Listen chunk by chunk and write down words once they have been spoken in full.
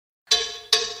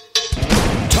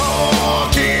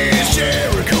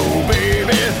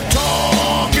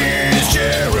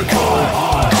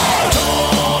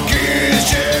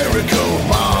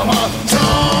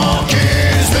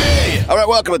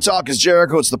welcome to Talk is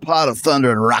Jericho. It's the pot of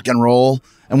thunder and rock and roll.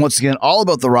 And once again, all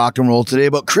about the rock and roll today,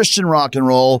 about Christian rock and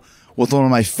roll with one of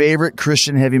my favorite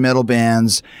Christian heavy metal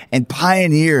bands and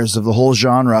pioneers of the whole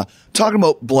genre, talking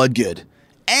about Bloodgood.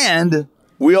 And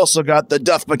we also got the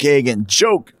Duff McKagan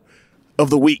joke of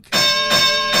the week.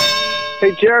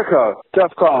 Hey, Jericho,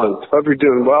 Duff Collins. Hope you're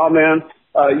doing well, man.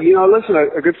 Listen,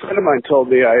 a good friend of mine told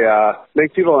me I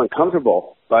make people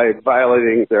uncomfortable by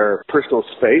violating their personal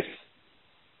space.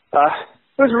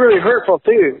 It was a really hurtful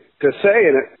thing to say,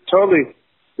 and it totally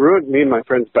ruined me and my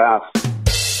friend's bath.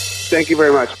 Thank you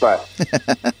very much. Bye.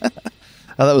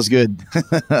 Oh, that was good.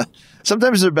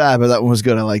 Sometimes they're bad, but that one was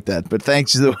good. I like that. But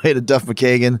thanks to the way to Duff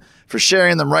McKagan for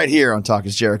sharing them right here on Talk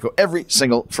is Jericho every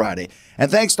single Friday. And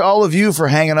thanks to all of you for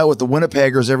hanging out with the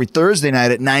Winnipeggers every Thursday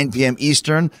night at 9 p.m.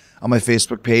 Eastern on my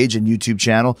Facebook page and YouTube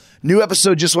channel. New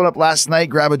episode just went up last night.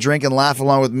 Grab a drink and laugh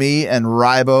along with me and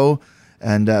Rybo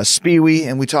and Speewee.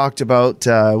 And we talked about,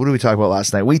 what did we talk about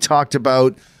last night? We talked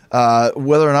about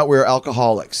whether or not we were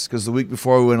alcoholics, because the week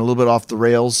before we went a little bit off the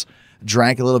rails,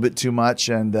 drank a little bit too much,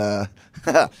 and the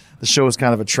show was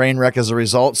kind of a train wreck as a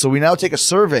result. So we now take a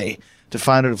survey to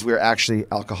find out if we're actually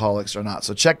alcoholics or not.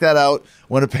 So check that out,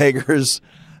 Winnipeggers,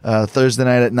 Thursday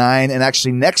night at 9. And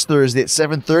actually next Thursday at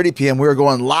 7:30 p.m., we're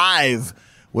going live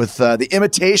with the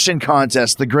imitation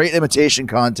contest, the Great Imitation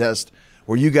Contest,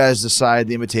 where you guys decide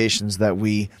the imitations that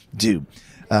we do.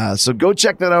 So go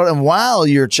check that out. And while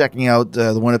you're checking out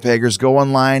the Winnipeggers, go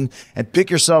online and pick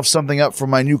yourself something up from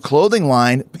my new clothing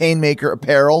line, Painmaker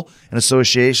Apparel, in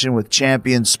association with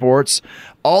Champion Sports.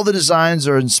 All the designs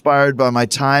are inspired by my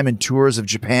time and tours of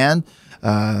Japan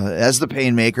as the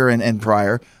Painmaker and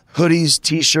prior. Hoodies,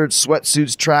 T-shirts,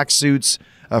 sweatsuits, tracksuits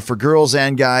for girls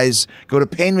and guys. Go to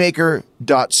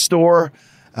painmaker.store.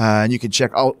 And you can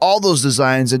check out all those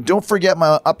designs. And don't forget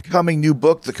my upcoming new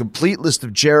book, The Complete List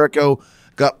of Jericho.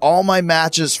 Got all my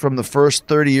matches from the first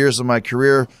 30 years of my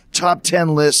career, top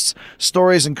 10 lists,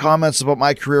 stories and comments about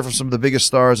my career from some of the biggest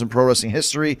stars in pro wrestling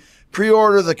history.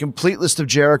 Pre-order The Complete List of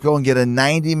Jericho and get a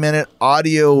 90-minute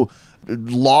audio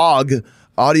log,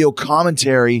 audio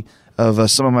commentary of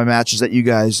some of my matches that you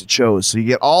guys chose. So you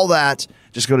get all that.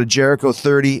 Just go to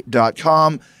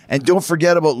jericho30.com. And don't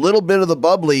forget about little bit of the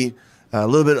bubbly, a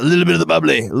little bit of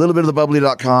the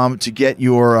bubbly.com to get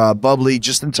your bubbly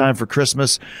just in time for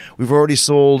Christmas. We've already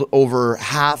sold over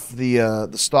half the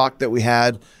stock that we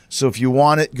had. So if you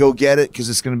want it, go get it, because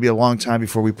it's going to be a long time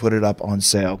before we put it up on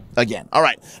sale again. All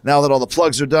right. Now that all the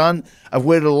plugs are done, I've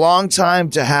waited a long time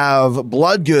to have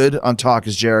Bloodgood on Talk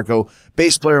is Jericho,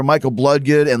 bass player Michael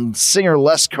Bloodgood and singer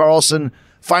Les Carlsen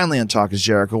finally on Talk is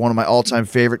Jericho, one of my all-time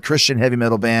favorite Christian heavy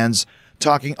metal bands,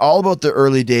 talking all about the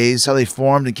early days, how they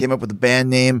formed and came up with the band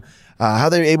name, how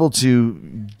they were able to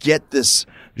get this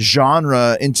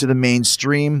genre into the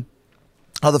mainstream,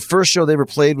 how the first show they ever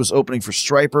played was opening for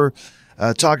Stryper,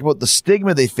 talk about the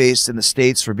stigma they faced in the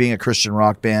States for being a Christian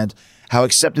rock band, how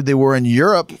accepted they were in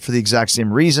Europe for the exact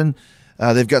same reason.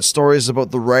 They've got stories about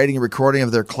the writing and recording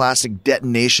of their classic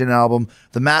Detonation album,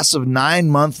 the massive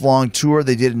 9-month-long tour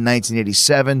they did in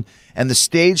 1987, and the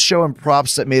stage show and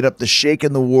props that made up the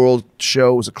Shakin The World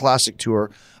show. Was a classic tour.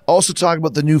 Also talk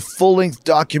about the new full-length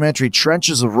documentary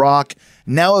Trenches of Rock,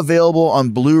 now available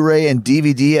on Blu-ray and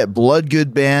DVD at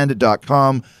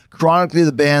bloodgoodband.com, chronicling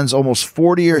the band's almost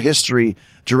 40-year history,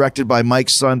 directed by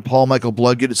Mike's son, Paul Michael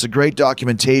Bloodgood. It's a great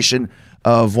documentation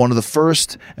of one of the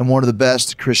first and one of the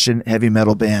best Christian heavy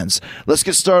metal bands. Let's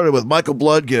get started with Michael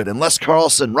Bloodgood and Les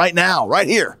Carlsen right now, right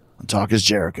here on Talk is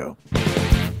Jericho.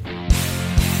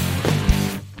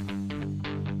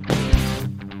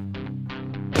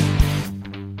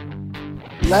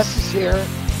 Les is here,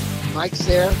 Mike's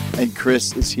there, and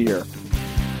Chris is here.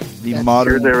 The That's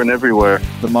modern, here, there, and everywhere.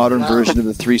 The modern version of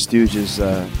the Three Stooges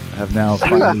have now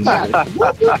finally.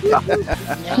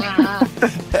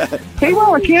 Hey,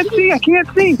 well, I can't see.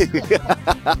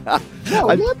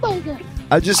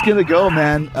 I'm just gonna go,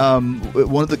 man.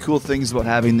 One of the cool things about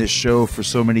having this show for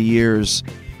so many years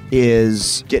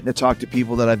is getting to talk to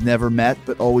people that I've never met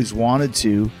but always wanted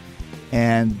to,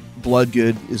 and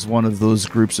Bloodgood is one of those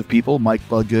groups of people. Mike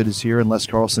Bloodgood is here and Les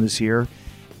Carlsen is here.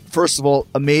 First of all,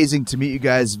 amazing to meet you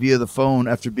guys via the phone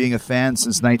after being a fan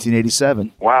since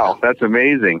 1987. Wow, that's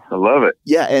amazing. I love it.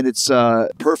 Yeah, and it's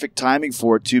perfect timing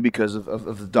for it, too, because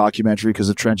of the documentary, because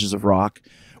of Trenches of Rock,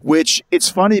 which it's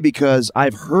funny because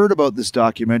I've heard about this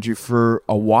documentary for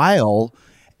a while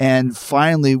and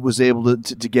finally was able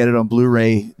to get it on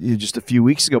Blu-ray just a few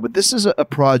weeks ago. But this is a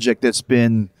project that's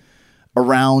been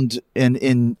around and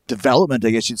in development,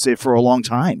 I guess you'd say, for a long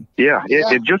time. Yeah,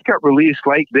 it just got released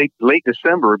late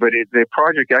December, but the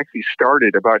project actually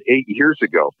started about 8 years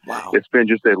ago. Wow. It's been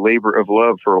just a labor of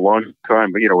love for a long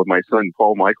time, but, with my son,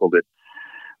 Paul Michael, that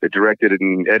directed it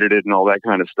and edited and all that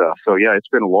kind of stuff. So, yeah, it's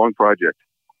been a long project.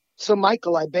 So,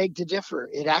 Michael, I beg to differ.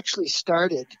 It actually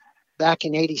started back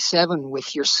in '87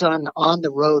 with your son on the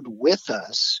road with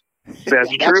us. That's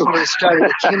and true. That's when he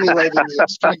started accumulating the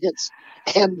experience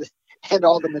and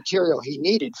all the material he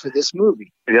needed for this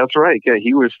movie. That's right. Yeah,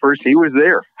 he was first. He was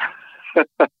there.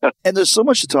 And there's so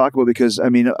much to talk about because, I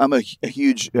mean, I'm a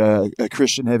huge a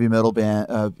Christian heavy metal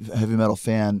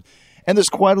fan, and there's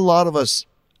quite a lot of us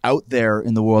out there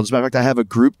in the world. As a matter of fact, I have a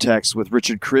group text with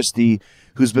Richard Christie,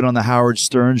 who's been on the Howard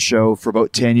Stern show for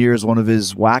about 10 years, one of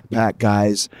his Whack Pack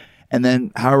guys, and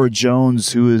then Howard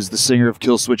Jones, who is the singer of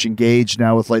Killswitch Engage,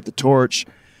 now with Light the Torch.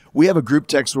 We have a group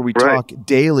text where we talk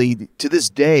daily to this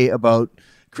day about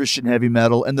Christian heavy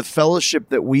metal, and the fellowship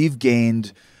that we've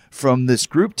gained from this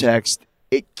group text,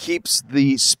 it keeps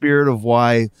the spirit of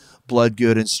why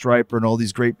Bloodgood and Stryper and all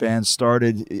these great bands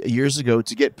started years ago,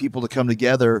 to get people to come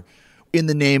together in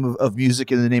the name of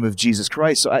music, in the name of Jesus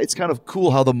Christ. So it's kind of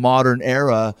cool how the modern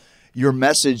era, your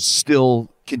message still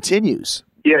continues.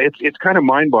 Yeah, it's kind of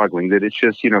mind-boggling that it's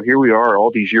just, here we are all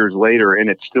these years later, and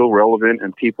it's still relevant,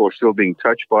 and people are still being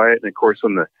touched by it. And, of course,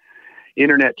 when the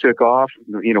internet took off,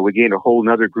 we gained a whole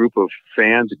other group of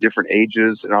fans at different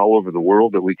ages and all over the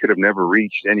world that we could have never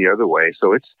reached any other way.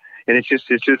 So it's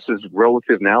just as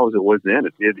relative now as it was then.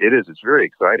 It is. It's very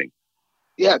exciting.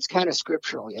 Yeah, it's kind of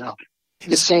scriptural,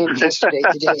 The same yesterday,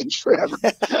 today, and forever.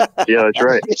 Yeah, that's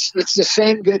right. It's the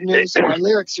same good news. Our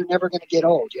lyrics are never going to get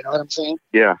old. You know what I'm saying?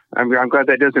 Yeah, I'm glad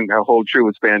that doesn't hold true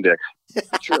with spandex.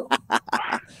 True.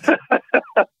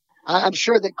 I'm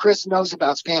sure that Chris knows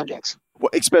about spandex.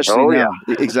 Well, especially now.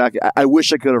 Yeah. Exactly. I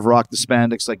wish I could have rocked the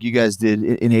spandex like you guys did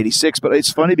in '86. But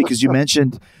it's funny because you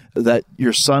mentioned that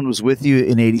your son was with you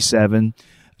in '87,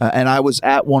 and I was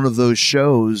at one of those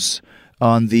shows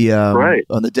on the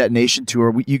on the Detonation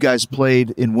tour. You guys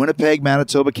played in Winnipeg,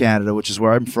 Manitoba, Canada, which is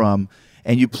where I'm from,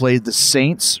 and you played the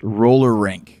Saints roller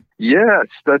rink. Yes,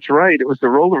 that's right. It was the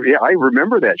roller. Yeah, I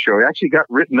remember that show. It actually got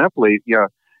written up late. Yeah.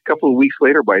 A couple of weeks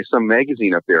later by some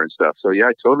magazine up there and stuff. So, yeah,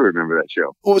 I totally remember that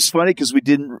show. Well, it was funny because we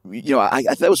didn't, I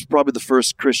thought it was probably the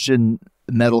first Christian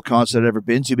metal concert I'd ever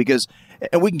been to because,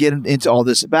 and we can get into all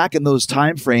this, back in those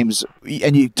time frames,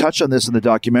 and you touch on this in the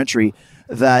documentary,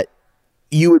 that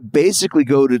you would basically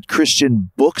go to Christian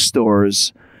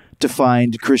bookstores to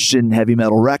find Christian heavy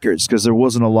metal records because there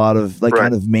wasn't a lot of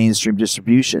kind of mainstream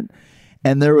distribution.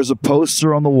 And there was a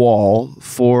poster on the wall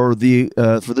for the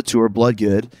tour,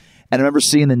 Bloodgood. And I remember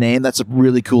seeing the name. That's a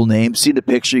really cool name. Seeing the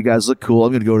picture, you guys look cool.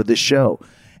 I'm going to go to this show.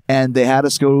 And they had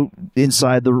us go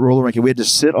inside the roller rink, and we had to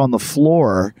sit on the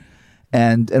floor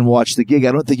and watch the gig.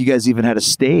 I don't think you guys even had a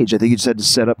stage. I think you just had to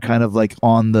set up kind of like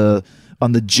on the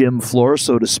gym floor,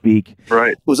 so to speak.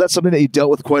 Right. Was that something that you dealt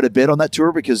with quite a bit on that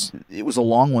tour? Because it was a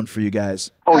long one for you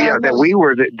guys. Oh, yeah.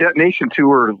 The Detonation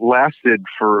tour lasted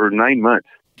for 9 months.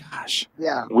 Gosh.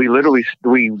 Yeah. We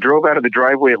drove out of the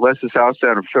driveway at Les's house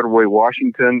down in Federal Way,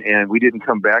 Washington, and we didn't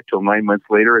come back till 9 months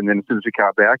later. And then as soon as we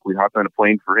got back, we hopped on a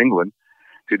plane for England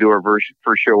to do our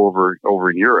first show over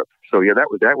in Europe. So yeah,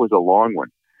 that was a long one.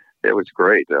 It was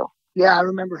great though. Yeah, I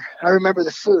remember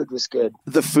the food was good.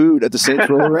 The food at the Saints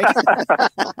roller rink?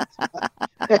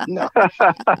 No.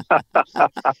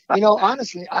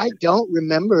 Honestly, I don't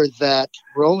remember that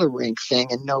roller rink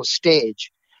thing and no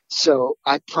stage. So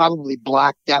I probably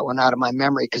blocked that one out of my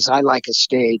memory because I like a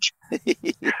stage.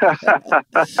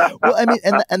 Well, I mean,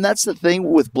 and that's the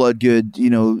thing with Bloodgood,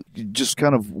 just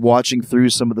kind of watching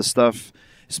through some of the stuff,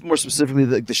 more specifically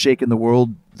the Shakin The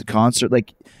World, the concert,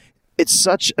 it's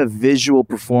such a visual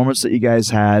performance that you guys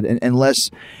had. And unless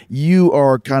you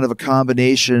are kind of a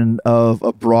combination of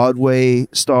a Broadway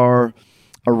star,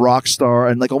 a rock star,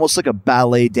 and almost like a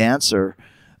ballet dancer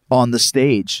on the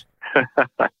stage.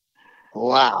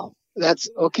 Wow. That's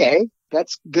okay.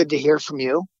 That's good to hear from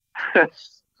you.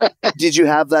 Did you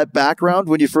have that background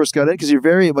when you first got in? Because you're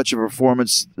very much a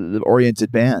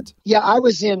performance-oriented band. Yeah,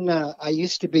 I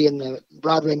used to be in the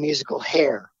Broadway musical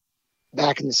Hair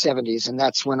back in the 70s, and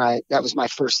that was my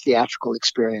first theatrical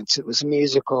experience. It was a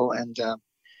musical and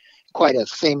quite a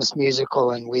famous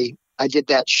musical, and I did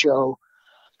that show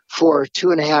for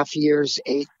 2.5 years,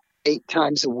 eight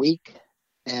times a week.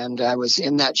 And I was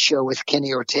in that show with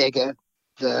Kenny Ortega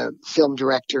the film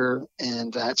director,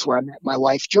 and that's where I met my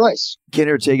wife, Joyce.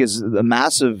 Kenny Ortega is a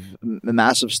massive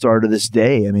star to this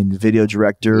day. I mean, video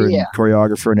director and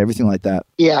choreographer and everything like that.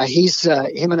 Yeah, he's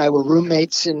him and I were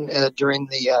roommates during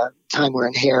the time we're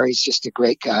in Hair. He's just a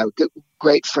great guy,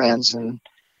 great friends, and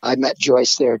I met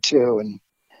Joyce there too. And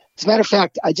as a matter of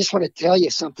fact, I just want to tell you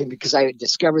something because I had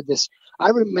discovered this. I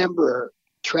remember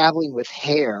traveling with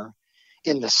Hair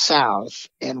in the South,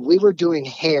 and we were doing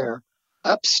Hair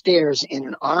upstairs in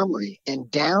an armory,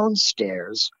 and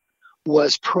downstairs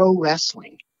was pro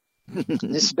wrestling.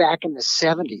 This is back in the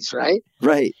 70s, right?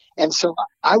 Right. And so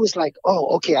I was like,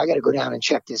 oh, okay, I got to go down and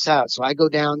check this out. So I go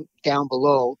down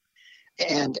below,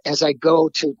 and as I go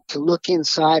to look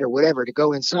inside or whatever, to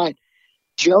go inside,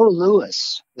 Joe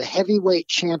Louis, the heavyweight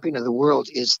champion of the world,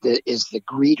 is the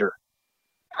greeter.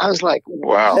 I was like,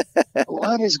 wow,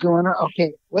 what is going on?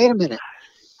 Okay, wait a minute.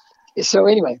 So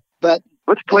anyway, but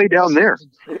let's play down there.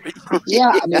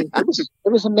 Yeah, I mean,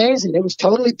 it was amazing. It was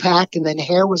totally packed, and then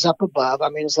Hair was up above. I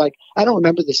mean, it's like, I don't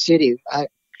remember the city. It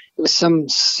was some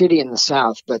city in the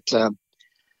South, but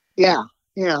yeah,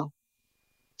 you know.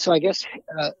 So I guess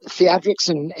theatrics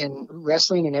and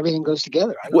wrestling and everything goes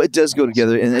together. Well, it does go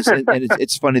together, and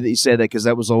it's funny that you say that, because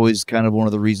that was always kind of one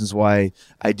of the reasons why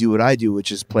I do what I do,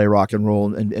 which is play rock and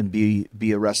roll and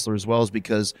be a wrestler as well, is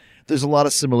because there's a lot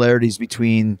of similarities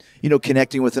between, you know,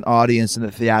 connecting with an audience and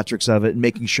the theatrics of it, and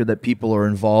making sure that people are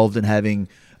involved and having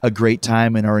a great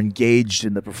time and are engaged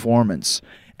in the performance.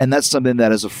 And that's something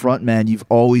that as a frontman, you've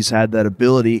always had that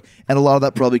ability. And a lot of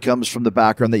that probably comes from the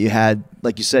background that you had,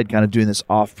 like you said, kind of doing this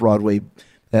off-Broadway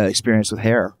experience with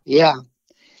Hair. Yeah.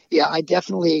 Yeah, I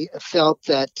definitely felt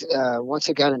that once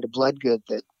I got into Bloodgood,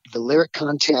 that the lyric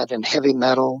content and heavy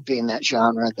metal being that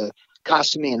genre, the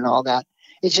costuming and all that,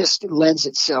 it just lends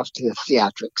itself to the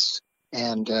theatrics.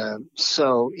 And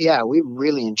so, yeah, we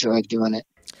really enjoyed doing it.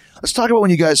 Let's talk about when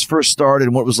you guys first started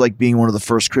and what it was like being one of the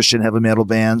first Christian heavy metal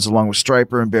bands, along with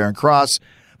Stryper and Barren Cross.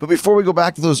 But before we go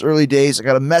back to those early days, I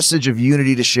got a message of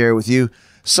unity to share with you,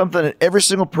 something that every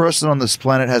single person on this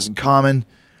planet has in common.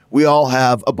 We all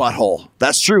have a butthole.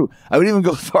 That's true. I would even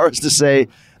go as far as to say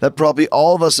that probably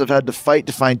all of us have had to fight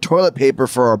to find toilet paper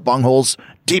for our bungholes.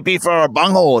 TP for our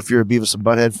bunghole, if you're a Beavis and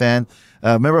Butthead fan.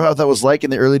 Remember how that was like in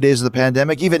the early days of the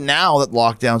pandemic? Even now that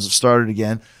lockdowns have started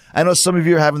again. I know some of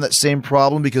you are having that same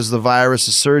problem because the virus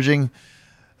is surging.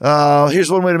 Here's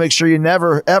one way to make sure you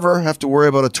never, ever have to worry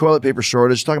about a toilet paper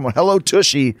shortage. Talking about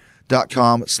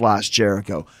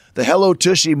HelloTushy.com/Jericho. The Hello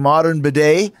Tushy modern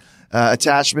bidet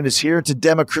attachment is here to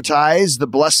democratize the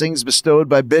blessings bestowed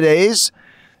by bidets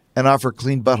and offer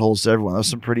clean buttholes to everyone. That was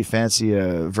some pretty fancy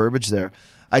verbiage there.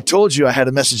 I told you I had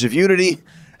a message of unity.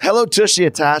 Hello Tushy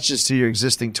attaches to your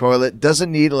existing toilet,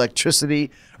 doesn't need electricity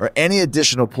or any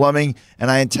additional plumbing, and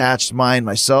I attached mine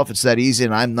myself. It's that easy,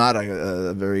 and I'm not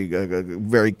a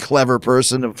very clever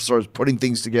person as far as putting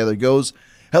things together goes.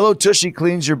 Hello Tushy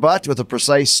cleans your butt with a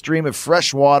precise stream of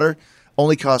fresh water.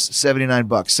 Only costs $79.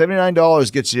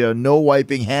 $79 gets you a no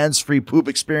wiping, hands-free poop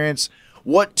experience.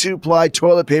 What two-ply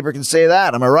toilet paper can say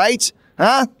that? Am I right?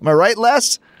 Huh? Am I right,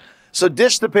 Les? So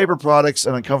ditch the paper products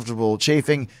and uncomfortable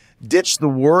chafing. Ditch the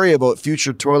worry about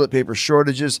future toilet paper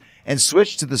shortages and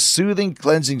switch to the soothing,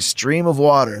 cleansing stream of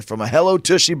water from a Hello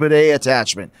Tushy bidet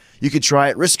attachment. You can try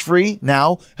it risk-free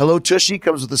now. Hello Tushy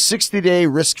comes with a 60-day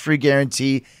risk-free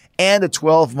guarantee and a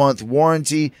 12-month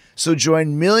warranty. So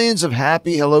join millions of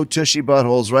happy Hello Tushy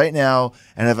buttholes right now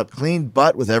and have a clean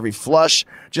butt with every flush.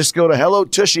 Just go to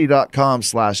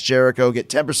HelloTushy.com/Jericho. Get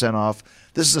 10% off.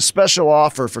 This is a special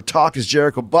offer for Talk is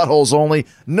Jericho buttholes only.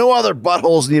 No other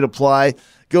buttholes need apply.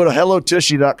 Go to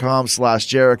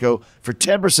HelloTushy.com/Jericho for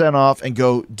 10% off and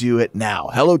go do it now.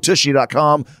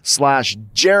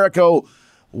 HelloTushy.com/Jericho.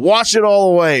 Watch it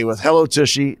all away with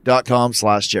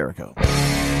HelloTushy.com/Jericho.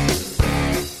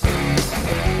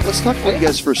 Let's talk about when you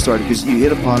guys first started, because you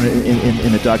hit upon it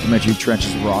in the documentary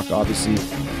Trenches of Rock, obviously.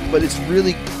 But it's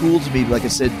really cool to me, like I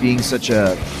said, being such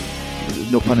a,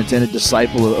 no pun intended,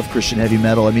 disciple of Christian heavy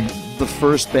metal. I mean, the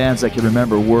first bands I can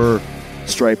remember were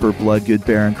Stryper, Bloodgood,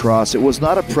 Barren Cross. It was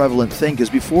not a prevalent thing,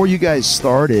 because before you guys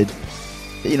started,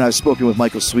 you know, I've spoken with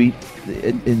Michael Sweet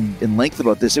in length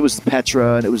about this. It was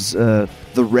Petra, and it was the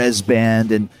Res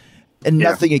Band, and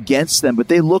nothing against them, but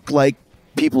they look like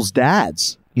people's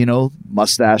dads, you know,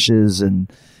 mustaches, and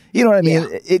you know what I mean?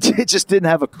 Yeah. It just didn't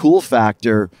have a cool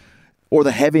factor or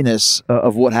the heaviness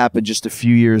of what happened just a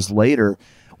few years later.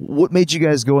 What made you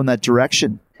guys go in that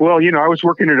direction? Well, you know, I was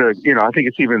working at I think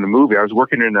it's even in the movie, I was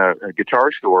working in a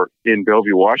guitar store in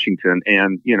Bellevue, Washington.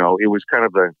 And, you know, it was kind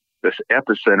of this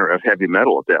epicenter of heavy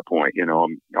metal at that point. You know,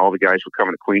 all the guys were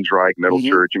coming to Queensryche, Metal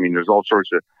Church. I mean, there's all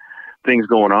sorts of things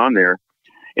going on there.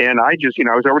 And I just,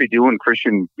 I was already doing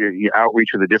Christian outreach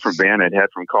with a different band I'd had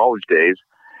from college days.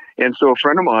 And so a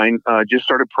friend of mine just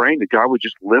started praying that God would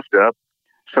just lift up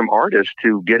some artists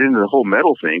to get into the whole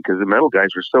metal thing, because the metal guys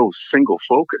were so single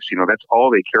focused. That's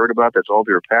all they cared about. That's all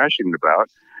they were passionate about.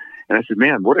 And I said,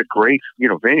 man, what a great,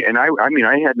 venue. And I mean,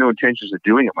 I had no intentions of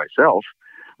doing it myself.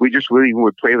 We just really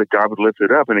would pray that God would lift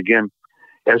it up. And again,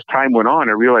 as time went on,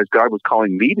 I realized God was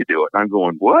calling me to do it. I'm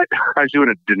going, what? I was doing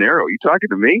a dinero. You talking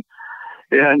to me?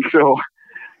 And so,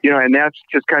 and that's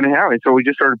just kind of how. And so we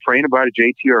just started praying about it.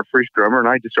 JT, our first drummer, and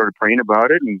I just started praying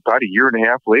about it. And about a year and a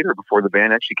half later, before the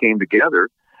band actually came together,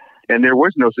 and there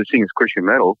was no such thing as Christian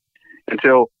metal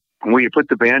until we put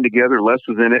the band together. Les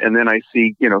was in it, and then I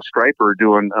see, Stryper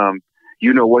doing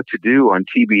You Know What to Do on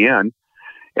TBN.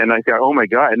 And I thought, oh my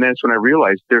God. And that's when I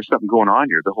realized there's something going on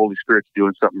here. The Holy Spirit's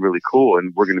doing something really cool,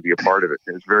 and we're going to be a part of it.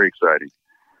 And it's very exciting.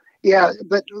 Yeah,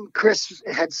 but Chris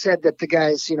had said that the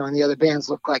guys, in the other bands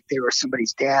looked like they were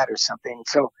somebody's dad or something.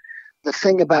 So the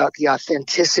thing about the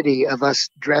authenticity of us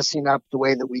dressing up the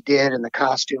way that we did and the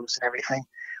costumes and everything,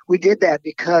 we did that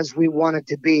because we wanted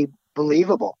to be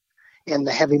believable in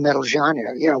the heavy metal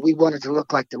genre. We wanted to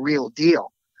look like the real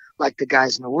deal, like the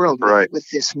guys in the world, right, with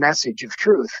this message of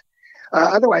truth.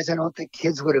 Otherwise, I don't think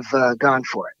kids would have gone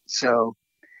for it. So,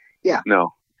 yeah.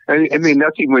 No. I mean,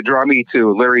 that's even what drew me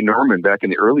to Larry Norman back in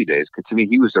the early days, because to me,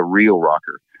 he was a real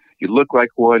rocker. He looked like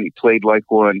one, he played like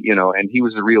one, and he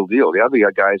was the real deal. The other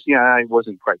guys, it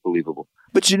wasn't quite believable.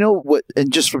 But you know what,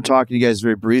 and just from talking to you guys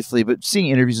very briefly, but seeing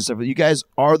interviews and stuff, you guys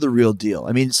are the real deal.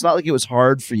 I mean, it's not like it was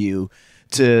hard for you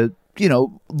to,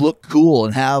 look cool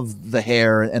and have the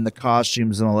hair and the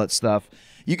costumes and all that stuff.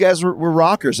 You guys were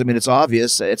rockers. I mean, it's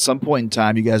obvious. At some point in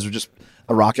time, you guys were just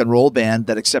a rock and roll band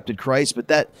that accepted Christ. But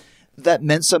that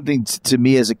meant something to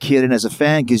me as a kid and as a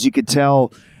fan, because you could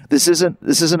tell this isn't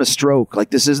a stroke.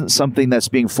 Like, this isn't something that's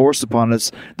being forced upon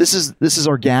us. This is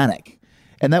organic,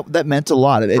 and that meant a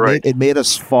lot. It made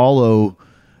us follow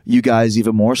you guys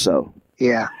even more so.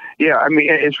 Yeah. Yeah, I mean,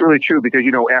 it's really true, because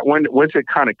once it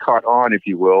kind of caught on, if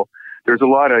you will, there's a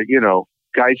lot of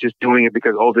guys just doing it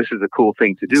because, this is a cool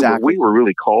thing to do. Exactly. But we were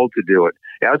really called to do it,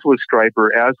 as was Stryper,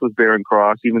 as was Baron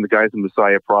Cross, even the guys in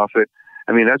Messiah Prophet.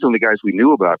 I mean, that's the only guys we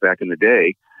knew about back in the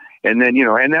day. And then,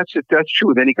 and that's true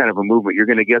with any kind of a movement. You're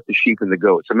going to get the sheep and the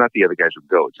goats. I'm not the other guys with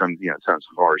goats. It sounds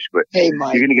harsh, but hey,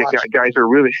 Mike, you're going to get guys who are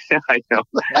really, I know,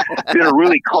 they're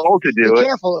really called to do it.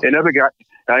 Careful. And other guys,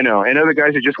 I know, and other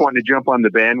guys are just wanting to jump on the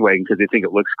bandwagon because they think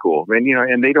it looks cool. And,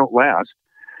 and they don't last,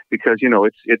 because,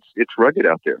 it's rugged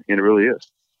out there, and it really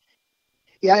is.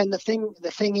 Yeah. And the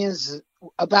thing is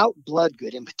about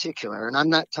Bloodgood in particular, and I'm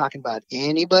not talking about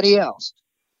anybody else,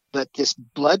 but this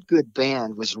Bloodgood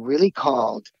band was really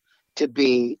called to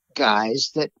be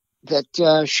guys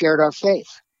that shared our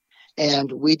faith.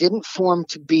 And we didn't form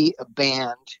to be a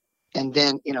band and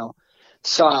then,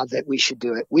 saw that we should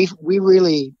do it. We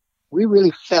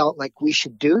really felt like we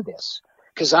should do this,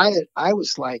 because I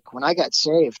was like, when I got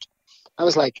saved, I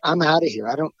was like, I'm out of here.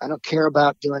 I don't care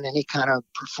about doing any kind of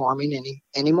performing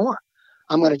anymore.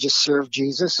 I'm going to just serve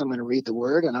Jesus. I'm going to read the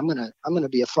word, and I'm going to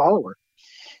be a follower.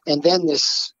 And then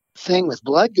this thing with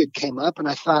Bloodgood came up, and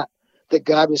I thought that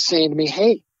God was saying to me,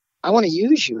 hey, I want to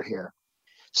use you here.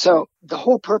 So the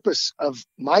whole purpose of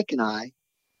Mike and I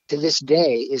to this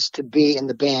day is to be in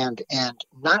the band and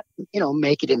not,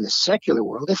 make it in the secular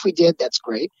world. If we did, that's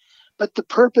great. But the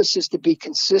purpose is to be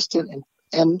consistent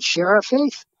and share our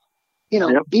faith.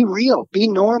 Yep. Be real, be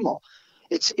normal.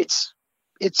 It's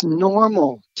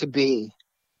normal to be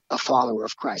a follower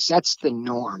of Christ. That's the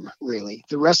norm, really.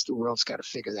 The rest of the world's got to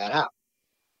figure that out.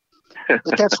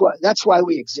 But that's why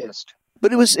we exist.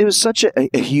 But it was such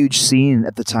a huge scene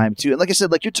at the time too. And like I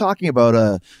said, like, you're talking about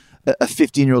a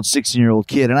 15-year-old, 16-year-old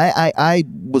kid. And I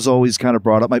was always kind of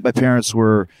brought up. My parents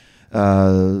were,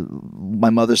 my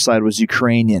mother's side was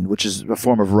Ukrainian, which is a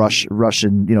form of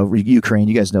Russian, Ukraine,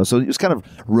 you guys know. So it was kind of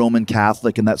Roman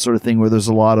Catholic and that sort of thing, where there's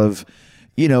a lot of,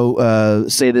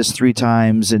 say this 3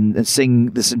 times and sing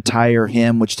this entire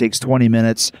hymn, which takes 20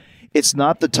 minutes. It's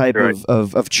not the type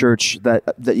of church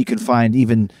that you can find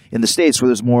even in the States, where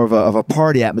there's more of a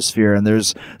party atmosphere and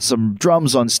there's some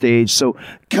drums on stage. So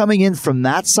coming in from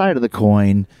that side of the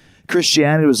coin,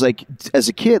 Christianity was like, as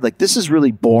a kid, like, this is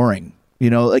really boring. You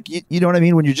know what I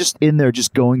mean? When you're just in there,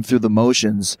 just going through the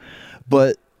motions.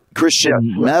 But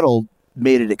Christian metal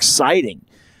made it exciting.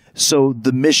 So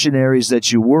the missionaries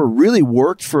that you were really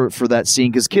worked for that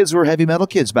scene, because kids were heavy metal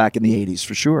kids back in the 80s,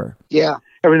 for sure. Yeah.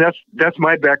 I mean, that's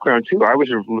my background too. I was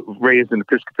raised in the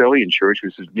Episcopalian church,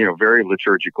 which is, very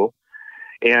liturgical.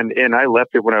 And I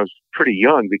left it when I was pretty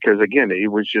young, because again,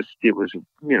 it was just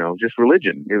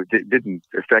religion. It didn't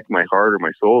affect my heart or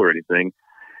my soul or anything.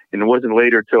 And it wasn't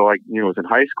later till I, was in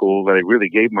high school that I really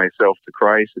gave myself to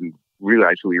Christ and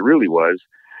realized who he really was.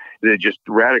 That it just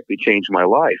radically changed my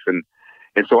life. And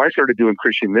so I started doing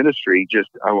Christian ministry just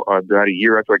about a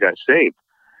year after I got saved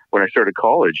when I started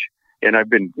college. And I've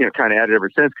been, kind of at it ever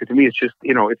since. Because to me, it's just,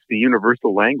 it's the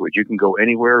universal language. You can go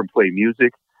anywhere and play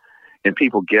music, and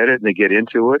people get it and they get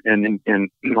into it. And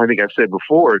I think I've said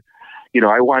before,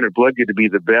 I wanted Bloodgood to be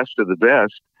the best of the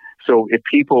best. So if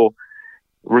people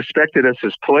respected us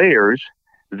as players,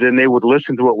 then they would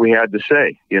listen to what we had to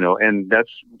say, and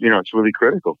that's, it's really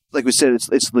critical. Like we said,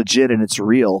 it's legit and it's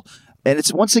real. And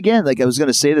it's, once again, like I was going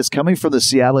to say this, coming from the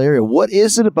Seattle area, what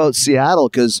is it about Seattle?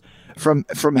 Because from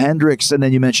Hendrix, and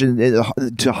then you mentioned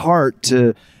to Heart,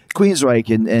 to Queensryche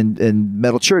and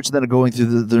Metal Church, and then going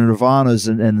through the Nirvanas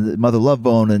and Mother Love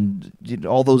Bone and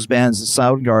all those bands,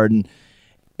 Soundgarden.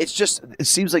 It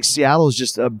seems like Seattle is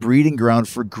just a breeding ground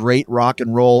for great rock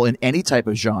and roll in any type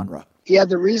of genre. Yeah,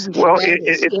 the reason. Well,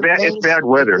 it's bad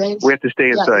weather. We have to stay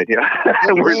inside. Yeah,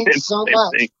 it rains so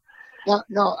much.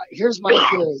 No, here's my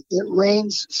theory. It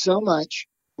rains so much,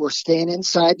 we're staying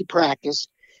inside to practice.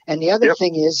 And the other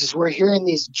thing is we're hearing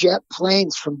these jet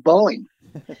planes from Boeing.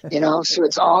 So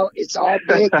it's all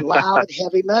big, loud,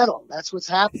 heavy metal. That's what's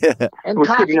happening. Yeah. And we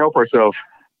couldn't help ourselves.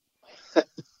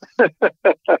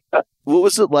 What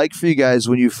was it like for you guys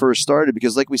when you first started?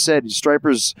 Because like we said,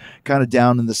 Stryper's kind of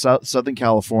down in the Southern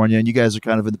California, and you guys are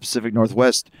kind of in the Pacific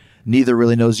Northwest. Neither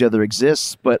really knows the other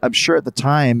exists. But I'm sure at the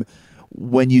time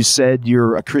when you said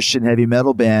you're a Christian heavy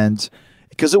metal band,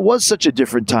 because it was such a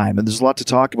different time, and there's a lot to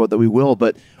talk about that we will,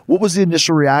 but what was the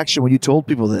initial reaction when you told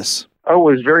people this? Oh,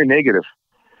 it was very negative.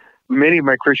 Many of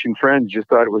my Christian friends just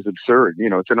thought it was absurd.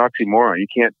 It's an oxymoron.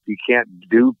 You can't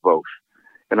do both.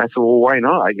 And I said, well, why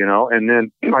not? And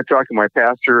then I talked to my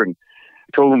pastor and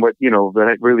told him that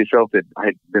I really felt that I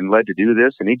had been led to do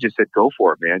this. And he just said, go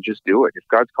for it, man. Just do it. If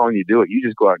God's calling you to do it, you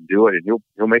just go out and do it, and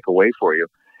he'll make a way for you.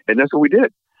 And that's what we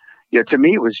did. Yeah, to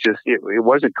me, it was just, it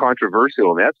wasn't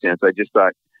controversial in that sense. I just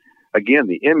thought, again,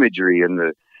 the imagery and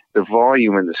the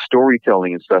volume and the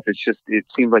storytelling and stuff, it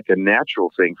seemed like a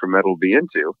natural thing for metal to be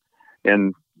into.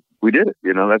 And we did it.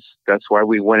 That's why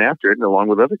we went after it, and along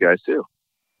with other guys too.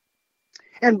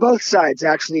 And both sides,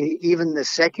 actually, even the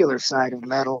secular side of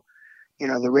metal,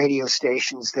 the radio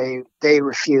stations, they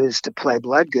refused to play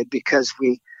Bloodgood because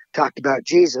we talked about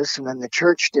Jesus, and then the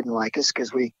church didn't like us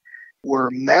because we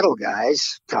were metal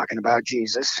guys talking about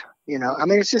Jesus.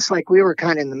 It's just like we were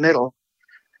kind of in the middle,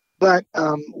 but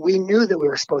we knew that we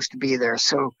were supposed to be there.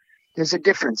 So there's a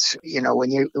difference,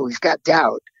 when we've got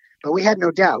doubt, but we had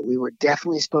no doubt. We were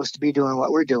definitely supposed to be doing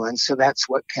what we're doing. So that's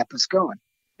what kept us going.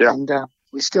 Yeah. And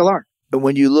we still are. And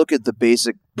when you look at the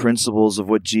basic principles of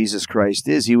what Jesus Christ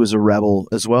is, he was a rebel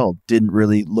as well. Didn't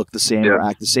really look the same or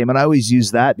act the same. And I always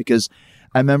use that because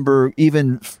I remember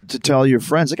even to tell your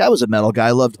friends, like I was a metal guy.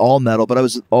 I loved all metal, but I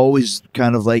was always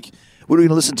kind of like, what are we going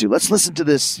to listen to? Let's listen to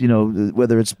this,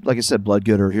 whether it's, like I said,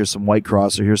 Bloodgood, or here's some White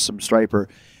Cross, or here's some Stryper.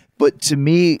 But to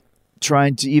me,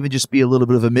 trying to even just be a little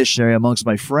bit of a missionary amongst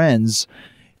my friends,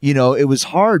 it was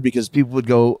hard because people would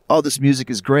go, oh, this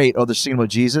music is great. Oh, they're singing about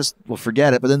Jesus. Well,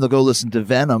 forget it. But then they'll go listen to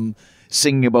Venom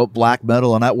singing about black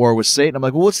metal and at war with Satan. I'm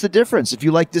like, well, what's the difference? If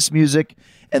you like this music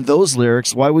and those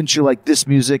lyrics, why wouldn't you like this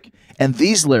music and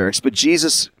these lyrics? But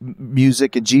Jesus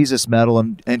music and Jesus metal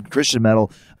and Christian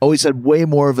metal always had way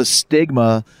more of a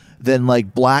stigma than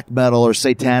like black metal or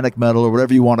satanic metal or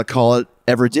whatever you want to call it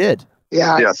ever did.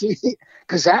 Yeah.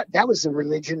 Because that was a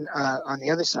religion on the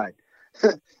other side.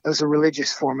 It was a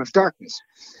religious form of darkness.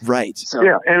 Right. So,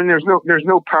 yeah, and there's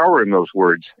no power in those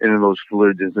words and in those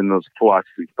religions and those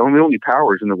philosophies. The only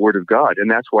power is in the Word of God,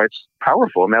 and that's why it's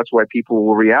powerful, and that's why people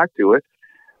will react to it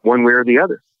one way or the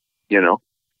other.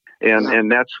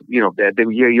 And that's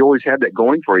you always have that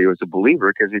going for you as a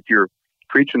believer, because if you're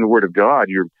preaching the Word of God,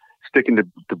 you're sticking to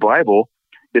the Bible,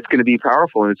 it's going to be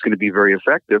powerful and it's going to be very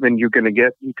effective, and you're going to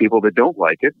get people that don't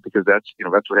like it, because that's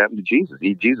what happened to Jesus.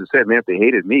 Jesus said, man, if they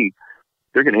hated me,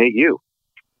 they're going to hate you.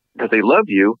 If they love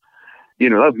you,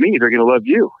 love me, they're going to love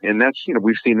you. And that's,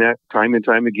 we've seen that time and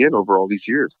time again over all these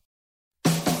years.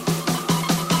 So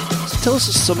tell us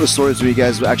some of the stories where you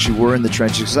guys actually were in the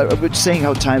trenches. Because I've been saying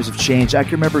how times have changed. I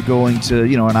can remember going to,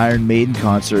 an Iron Maiden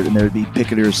concert, and there'd be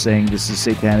picketers saying this is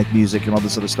satanic music and all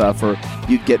this other stuff. Or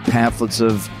you'd get pamphlets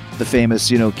of the famous,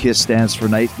 KISS stands for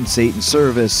Night in Satan's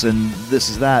Service, and this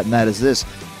is that, and that is this.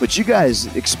 But you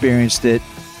guys experienced it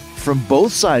from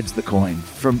both sides of the coin,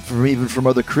 from even from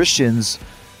other Christians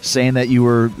saying that you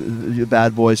were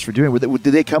bad boys for doing it.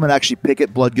 Did they come and actually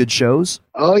picket Bloodgood shows?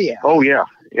 Oh, yeah. Oh, yeah.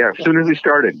 Yeah. As soon as we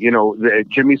started,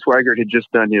 Jimmy Swaggart had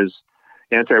just done his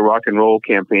anti-rock and roll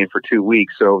campaign for 2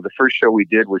 weeks. So the first show we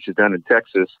did, which is done in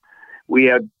Texas, we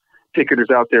had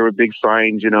picketers out there with big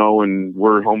signs, and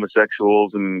we're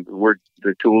homosexuals and we're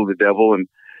the tool of the devil.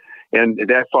 And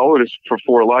that followed us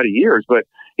for a lot of years, but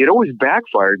it always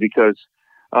backfired because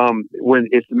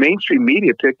if the mainstream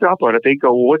media picked up on it, they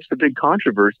go, well, what's the big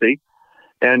controversy?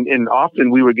 And often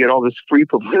we would get all this free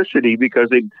publicity because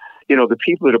the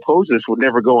people that oppose us would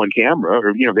never go on camera,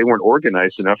 or, they weren't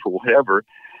organized enough or whatever.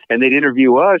 And they'd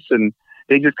interview us and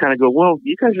they just kind of go, well,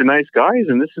 you guys are nice guys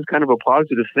and this is kind of a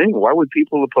positive thing. Why would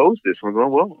people oppose this? We're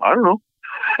going, well, I don't know.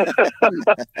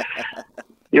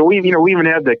 We even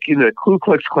had the Ku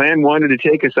Klux Klan wanted to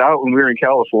take us out when we were in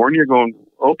California, going,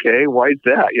 okay, why is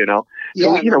that?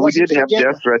 Yeah, we did have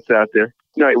death threats out there.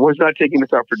 No, it was not taking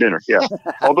us out for dinner. Yeah,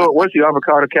 although it was the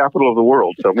avocado capital of the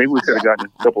world, so maybe we could have gotten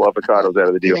a couple avocados out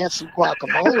of the deal. They had some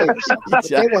guacamole or something. But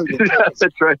they wanted to take us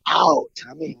That's right. out.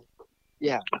 I mean,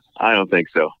 yeah. I don't think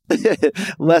so.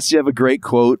 Les, you have a great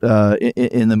quote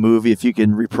in the movie, if you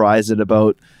can reprise it,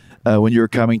 about when you were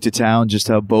coming to town, just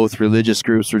how both religious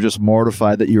groups were just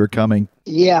mortified that you were coming.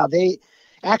 Yeah,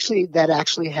 that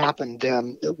actually happened,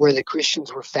 where the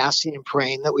Christians were fasting and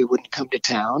praying that we wouldn't come to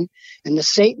town. And the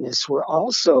Satanists were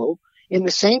also in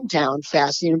the same town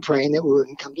fasting and praying that we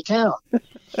wouldn't come to town.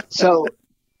 So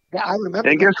I remember.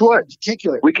 And guess what? In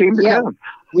particular, we came to town.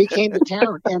 We came to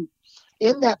town. And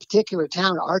in that particular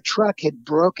town, our truck had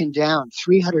broken down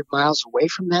 300 miles away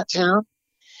from that town.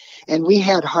 And we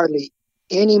had hardly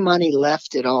any money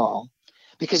left at all,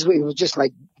 because we were just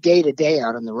like day to day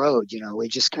out on the road. We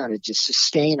just kind of just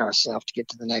sustain ourselves to get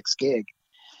to the next gig.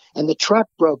 And the truck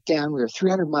broke down. We were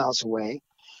 300 miles away.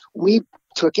 We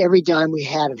took every dime we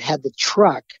had and had the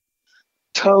truck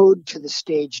towed to the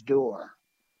stage door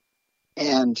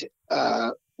and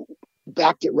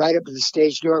backed it right up to the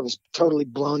stage door. It was totally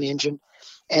blown engine.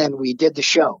 And we did the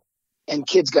show and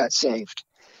kids got saved.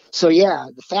 So yeah,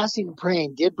 the fasting and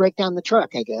praying did break down the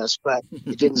truck, I guess, but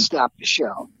it didn't stop the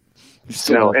show.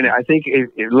 No, and I think,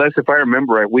 Les, if I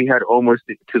remember right, we had almost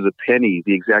to the penny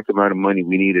the exact amount of money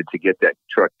we needed to get that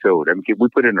truck towed. I mean, we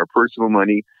put in our personal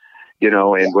money,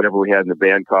 and whatever we had in the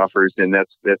band coffers, and that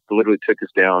literally took us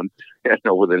down,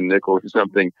 with a nickel or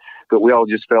something. But we all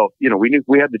just felt, we knew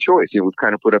we had the choice. We've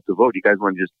kind of put up the vote. You guys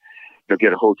want to just,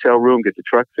 get a hotel room, get the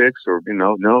truck fixed, or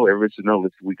no, everyone said no.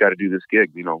 We got to do this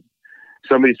gig.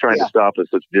 Somebody's trying to stop us.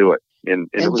 Let's do it. And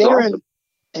it was awesome.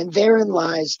 And therein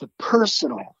lies the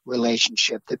personal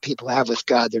relationship that people have with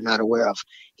God they're not aware of.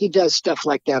 He does stuff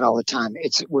like that all the time.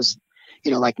 It was,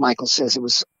 like Michael says, it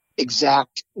was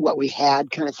exact what we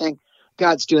had kind of thing.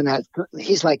 God's doing that.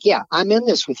 He's like, yeah, I'm in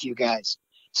this with you guys.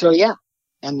 So yeah.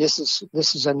 And this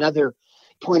is another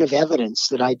point of evidence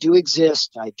that I do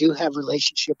exist. I do have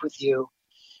relationship with you.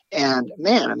 And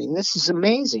man, I mean, this is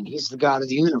amazing. He's the God of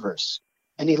the universe.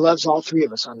 And he loves all three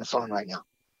of us on the phone right now.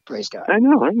 Praise God. I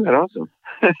know. Isn't that awesome?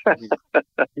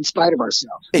 In spite of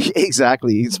ourselves.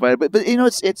 Exactly. In spite of, but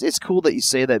it's cool that you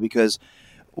say that, because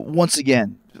once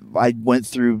again, I went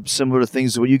through similar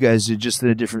things to what you guys did, just in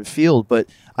a different field, but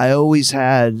I always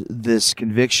had this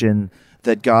conviction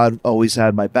that God always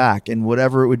had my back, and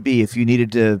whatever it would be, if you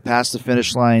needed to pass the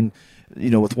finish line,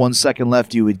 with 1 second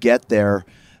left, you would get there.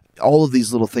 All of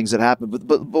these little things that happen,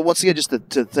 but once again, just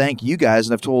to thank you guys,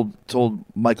 and I've told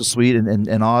Michael Sweet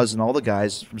and Oz and all the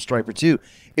guys from Stryper too.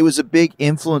 It was a big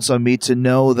influence on me to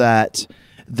know that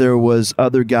there was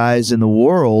other guys in the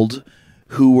world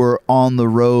who were on the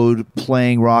road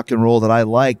playing rock and roll that I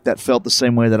liked, that felt the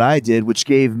same way that I did, which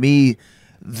gave me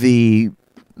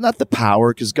not the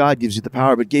power, because God gives you the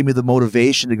power, but gave me the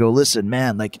motivation to go, listen,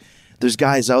 man, like there's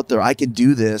guys out there, I can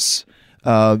do this.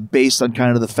 Based on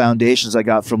kind of the foundations I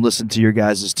got from listening to your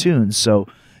guys' tunes. So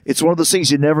it's one of those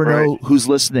things, you never know who's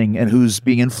listening and who's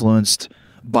being influenced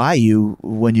by you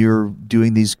when you're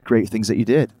doing these great things that you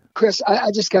did. Chris, I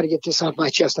just got to get this off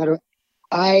my chest.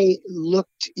 I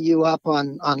looked you up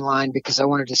online because I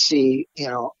wanted to see,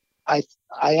 I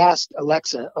asked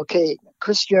Alexa, okay,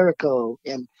 Chris Jericho,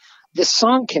 and this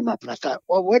song came up, and I thought,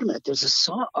 well, wait a minute, there's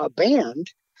a band.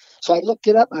 So I looked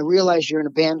it up, and I realized you're in a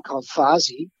band called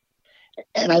Fozzy.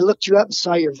 And I looked you up and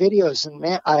saw your videos, and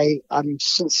man, I'm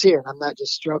sincere. I'm not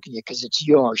just stroking you because it's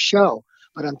your show,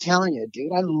 but I'm telling you,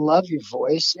 dude, I love your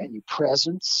voice and your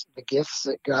presence, the gifts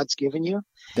that God's given you.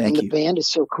 Thank you. The band is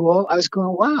so cool. I was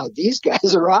going, wow, these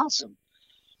guys are awesome.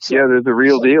 So, yeah, they're the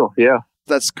real deal. Yeah.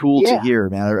 That's cool to hear,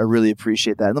 man. I really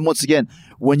appreciate that. And then once again,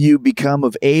 when you become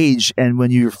of age and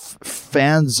when you're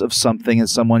fans of something and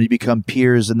someone, you become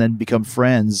peers and then become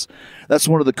friends. That's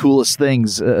one of the coolest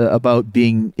things about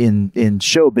being in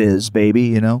showbiz,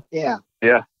 baby, Yeah.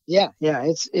 Yeah. yeah.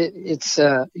 It's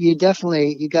you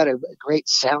definitely you got a great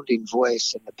sounding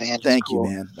voice, and the band is Thank you, cool.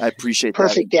 man. I appreciate that.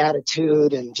 Perfect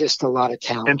attitude and just a lot of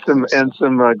talent. And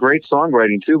some great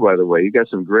songwriting too, by the way. You got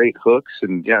some great hooks,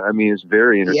 and yeah, I mean it's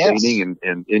very entertaining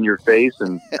Yes. and in your face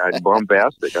and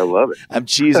bombastic. I love it. I'm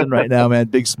cheesing right now, man.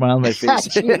 Big smile on my face.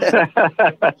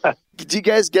 Do you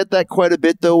guys get that quite a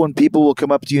bit though, when people will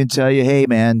come up to you and tell you, "Hey,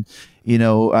 man, you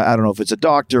know, I don't know if it's a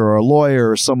doctor or a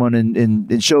lawyer or someone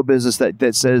in show business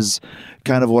that says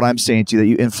kind of what I'm saying to you, that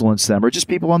you influence them, or just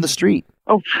people on the street."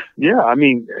 Oh, yeah. I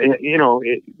mean, you know,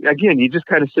 again, you just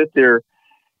kind of sit there.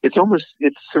 It's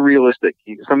surrealistic.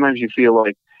 Sometimes you feel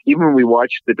like, even when we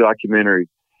watch the documentary,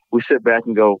 we sit back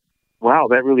and go, wow,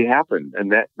 that really happened.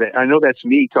 And that I know that's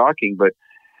me talking, but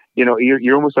you know,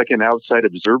 you're almost like an outside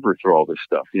observer through all this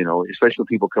stuff, you know, especially when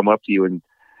people come up to you and,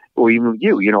 or even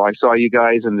you know, I saw you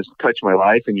guys and this touched my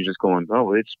life, and you're just going,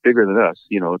 oh, it's bigger than us.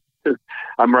 You know,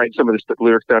 I'm writing some of the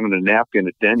lyrics down on a napkin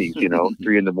at Denny's, you know,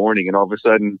 3 a.m, and all of a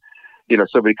sudden, you know,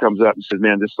 somebody comes up and says,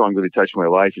 man, this song really touched my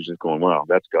life. You're just going, wow,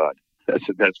 that's God.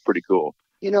 That's pretty cool.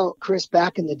 You know, Chris,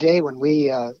 back in the day when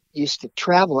we used to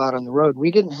travel out on the road,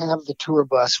 we didn't have the tour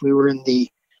bus. We were in the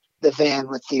van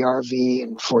with the RV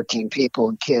and 14 people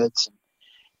and kids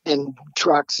and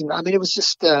trucks. And I mean, it was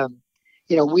just,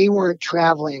 you know, we weren't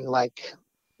traveling like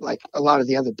a lot of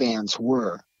the other bands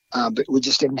were, but we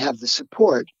just didn't have the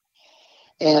support.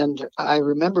 And I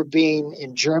remember being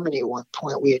in Germany at one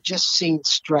point. We had just seen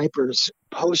Stryper's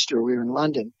poster. We were in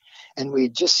London, and we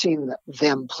had just seen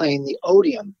them playing the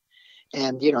Odeum.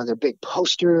 And, you know, their big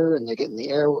poster, and they're getting the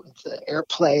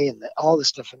airplay and all this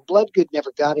stuff. And Bloodgood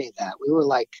never got any of that. We were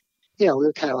like, you know, we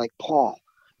were kind of like Paul.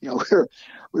 You know,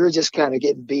 we were just kind of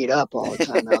getting beat up all the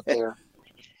time out there.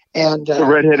 And a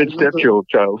redheaded stepchild.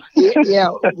 Yeah,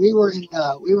 we were in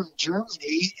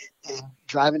Germany and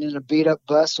driving in a beat up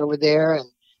bus over there, and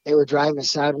they were driving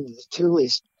us out into the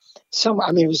Tules.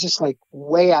 I mean, it was just like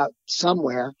way out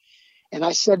somewhere. And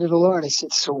I said to the Lord, I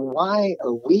said, so why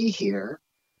are we here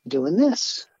doing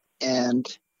this? And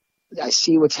I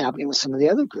see what's happening with some of the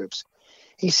other groups.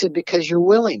 He said, because you're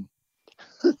willing.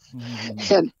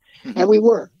 and we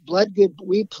were. Bloodgood,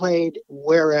 we played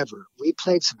wherever. We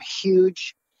played some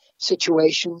huge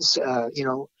situations, you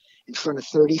know, in front of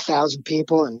 30,000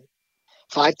 people and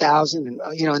 5,000, and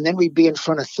you know, and then we'd be in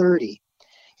front of 30,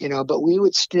 you know, but we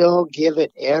would still give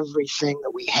it everything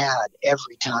that we had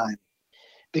every time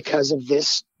because of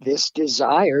this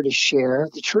desire to share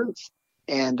the truth.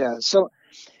 And so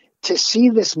to see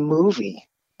this movie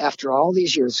after all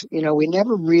these years, you know, we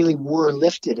never really were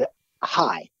lifted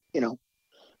high, you know,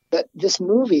 but this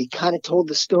movie kind of told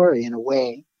the story in a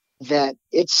way that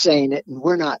it's saying it and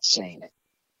we're not saying it.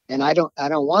 And I don't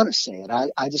want to say it.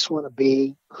 I just want to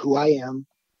be who I am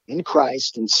in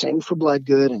Christ and sing for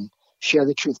Bloodgood and share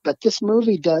the truth. But this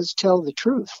movie does tell the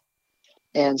truth.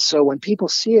 And so when people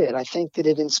see it, I think that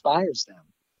it inspires them.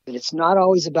 That it's not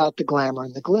always about the glamour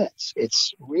and the glitz.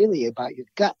 It's really about your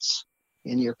guts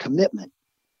and your commitment.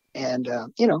 And,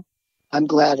 you know, I'm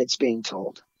glad it's being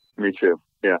told. Me too.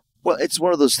 Yeah. Well, it's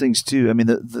one of those things too. I mean,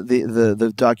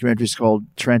 the documentary is called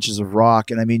Trenches of Rock,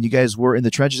 and I mean, you guys were in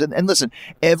the trenches. And listen,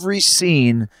 every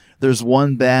scene, there's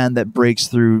one band that breaks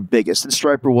through biggest, and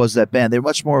Stryper was that band. They're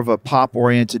much more of a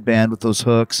pop-oriented band with those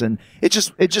hooks, and it's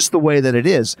just the way that it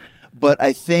is. But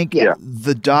I think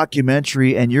the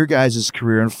documentary and your guys'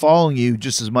 career and following you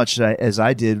just as much as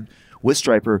I did with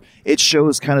Stryper, it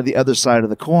shows kind of the other side of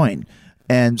the coin.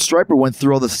 And Stryper went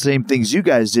through all the same things you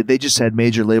guys did. They just had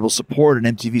major label support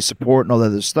and MTV support and all that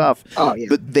other stuff. Oh, yeah.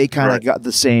 But they kind of got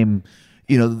the same,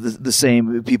 you know, the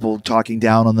same people talking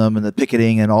down on them and the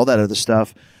picketing and all that other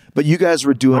stuff. But you guys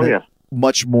were doing it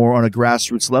much more on a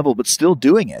grassroots level, but still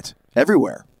doing it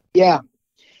everywhere. Yeah.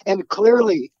 And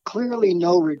clearly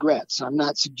no regrets. I'm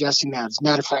not suggesting that. As a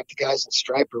matter of fact, the guys in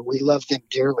Stryper, we love them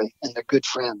dearly, and they're good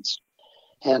friends.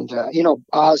 And, you know,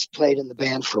 Oz played in the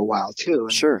band for a while, too.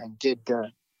 And, sure. And did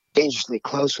Dangerously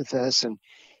Close with us. And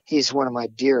he's one of my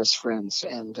dearest friends.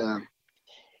 And,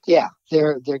 yeah,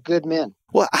 they're good men.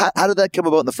 Well, how did that come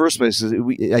about in the first place?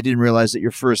 I didn't realize that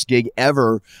your first gig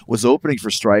ever was opening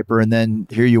for Stryper. And then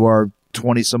here you are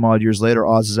 20 some odd years later,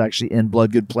 Oz is actually in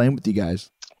Bloodgood playing with you guys.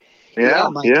 Yeah.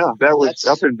 That was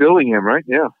up in Billingham, right?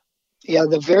 Yeah. Yeah,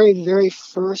 the very, very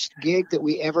first gig that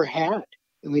we ever had.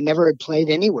 And we never had played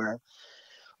anywhere.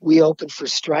 We opened for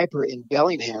Stryper in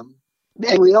Bellingham,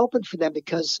 and we opened for them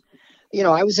because, you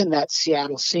know, I was in that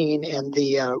Seattle scene, and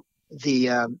the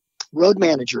road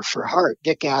manager for Heart,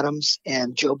 Dick Adams,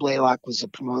 and Joe Blaylock was a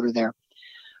promoter there.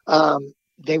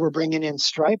 They were bringing in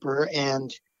Stryper,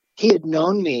 and he had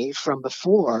known me from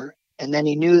before, And then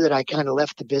he knew that I kind of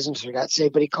left the business or got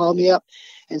saved, but he called me up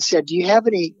and said, do you have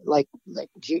any,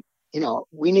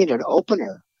 we need an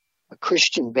opener, a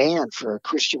Christian band for a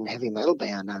Christian heavy metal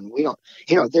band. And we don't,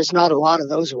 there's not a lot of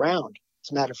those around. As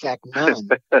a matter of fact, none.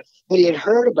 But he had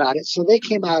heard about it. So they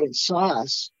came out and saw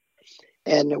us,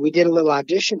 and we did a little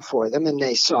audition for them, and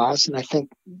they saw us. And I think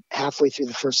halfway through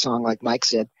the first song, like Mike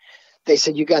said, they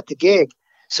said, you got the gig.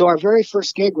 So our very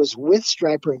first gig was with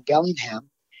Stryper in Bellingham.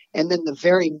 And then the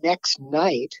very next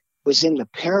night was in the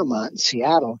Paramount in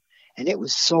Seattle, and it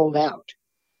was sold out.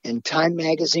 And Time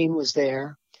Magazine was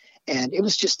there. And it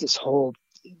was just this whole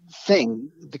thing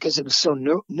because it was so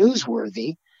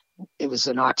newsworthy. It was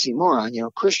an oxymoron,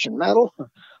 Christian metal.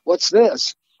 What's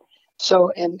this?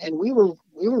 So, and we were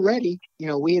ready.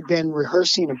 We had been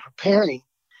rehearsing and preparing.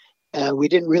 We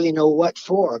didn't really know what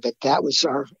for, but that was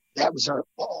our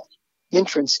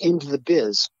entrance into the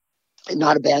biz. And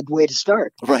not a bad way to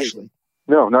start, right? Actually.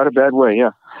 No, not a bad way.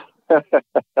 Yeah.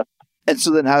 And so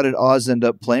then, how did Oz end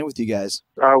up playing with you guys?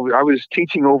 I was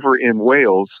teaching over in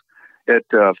Wales at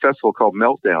a festival called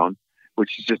Meltdown,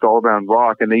 which is just all around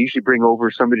rock, and they usually bring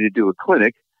over somebody to do a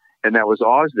clinic, and that was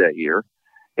Oz that year,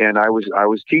 and I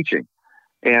was teaching,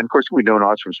 and of course we'd known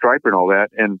Oz from Stryper and all that,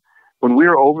 and when we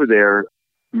were over there,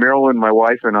 Marilyn, my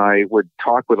wife, and I would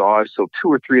talk with Oz till 2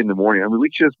 or 3 in the morning. I mean, we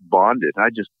just bonded. I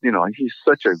just, he's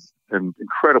such an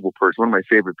incredible person, one of my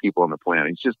favorite people on the planet.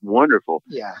 He's just wonderful.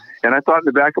 Yeah. And I thought in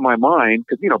the back of my mind,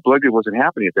 because, Bloodgood wasn't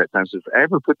happening at that time, so if I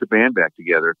ever put the band back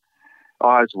together,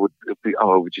 Oz it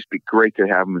would just be great to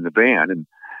have him in the band. And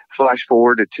flash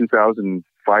forward to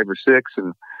 2005 or 6,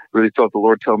 and really felt the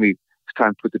Lord tell me it's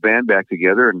time to put the band back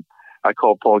together. And I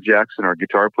called Paul Jackson, our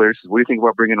guitar player, says, what do you think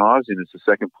about bringing Oz in as the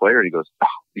second player? And he goes, oh,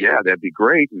 yeah, that'd be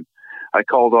great. And I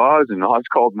called Oz, and Oz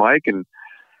called Mike, and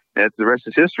the rest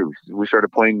is history. We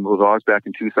started playing with Oz back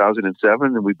in 2007,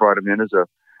 and we brought him in as a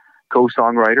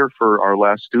co-songwriter for our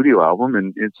last studio album.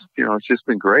 And it's just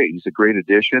been great. He's a great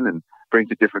addition and brings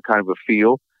a different kind of a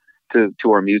feel to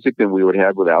our music than we would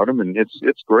have without him. And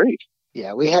it's great.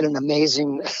 Yeah, we had an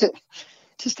amazing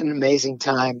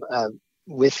time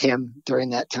with him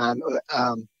during that time.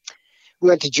 We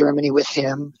went to Germany with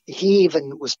him. He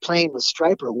even was playing with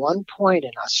Stryper at one point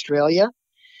in Australia.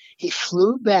 He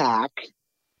flew back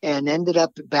and ended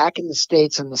up back in the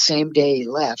States on the same day he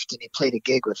left, and he played a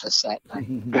gig with us that night.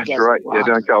 That's right. Yeah,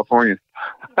 down in California.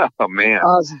 Oh, man.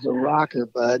 Oz is a rocker,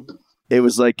 bud. It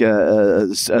was like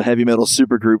a heavy metal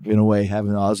supergroup in a way,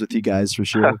 having Oz with you guys for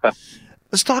sure.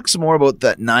 Let's talk some more about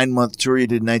that 9-month tour you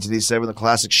did in 1987, the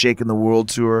classic Shakin The World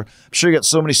tour. I'm sure you got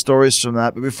so many stories from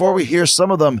that. But before we hear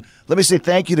some of them, let me say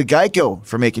thank you to Geico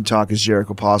for making Talk is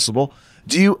Jericho possible.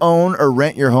 Do you own or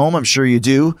rent your home? I'm sure you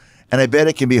do. And I bet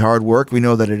it can be hard work. We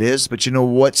know that it is. But you know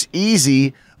what's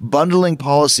easy? Bundling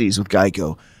policies with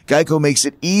Geico. Geico makes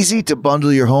it easy to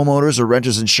bundle your homeowners or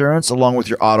renters insurance along with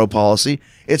your auto policy.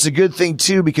 It's a good thing,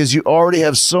 too, because you already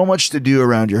have so much to do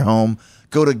around your home.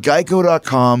 Go to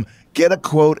geico.com. Get a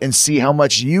quote and see how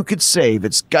much you could save.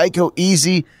 It's Geico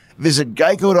easy. Visit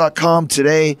geico.com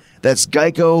today. That's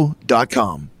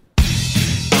geico.com.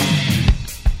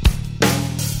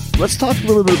 Let's talk a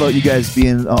little bit about you guys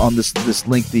being on this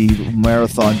lengthy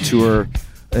marathon tour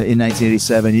in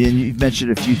 1987. And you've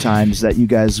mentioned a few times that you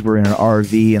guys were in an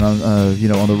RV and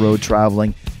on the road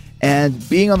traveling. And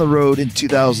being on the road in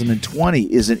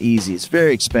 2020 isn't easy. It's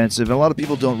very expensive, and a lot of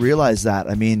people don't realize that.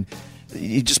 I mean,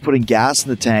 you just putting gas in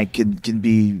the tank can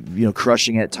be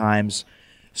crushing at times.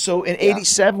 So in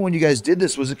 87, when you guys did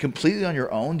this, was it completely on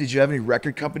your own? Did you have any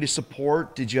record company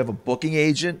support? Did you have a booking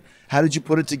agent? How did you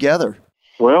put it together?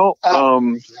 Well,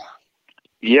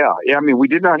 yeah. I mean, we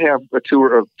did not have a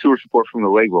tour support from the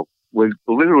label. We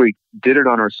literally did it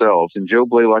on ourselves, and Joe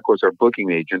Blaylock was our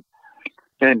booking agent.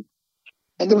 And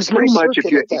there was no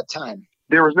circuit at that time.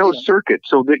 There was no circuit,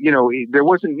 so that there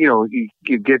wasn't. You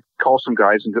call some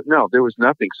guys and go, no, there was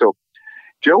nothing. So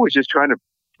Joe was just trying to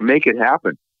make it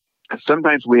happen. And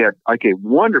sometimes we had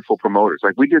wonderful promoters.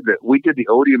 Like we did the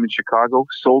Odeum in Chicago,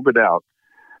 sold it out.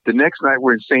 The next night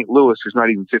we're in St. Louis. There's not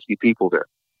even 50 people there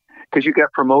because you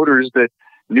got promoters that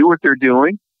knew what they're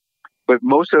doing, but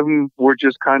most of them were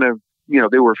just kind of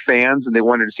they were fans and they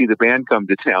wanted to see the band come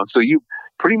to town. So you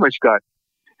pretty much got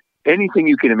anything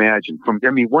you can imagine.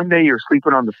 One day you're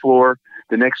sleeping on the floor,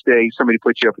 the next day somebody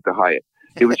put you up at the Hyatt.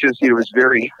 It was just, it was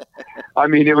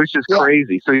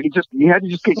crazy. So you had to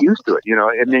just get used to it,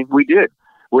 and then we did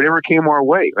whatever came our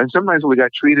way. And sometimes we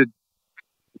got treated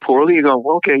poorly. You go,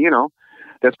 well, okay,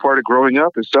 that's part of growing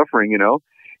up is suffering,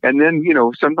 And then,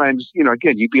 sometimes,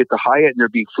 again, you'd be at the Hyatt and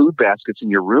there'd be food baskets in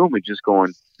your room and just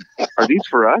going, are these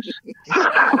for us?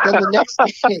 Then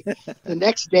the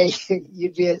next day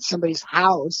you'd be at somebody's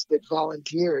house that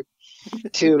volunteered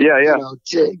to,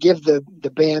 to give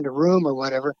the band a room or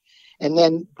whatever. And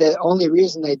then the only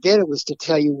reason they did it was to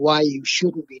tell you why you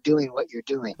shouldn't be doing what you're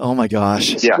doing. Oh my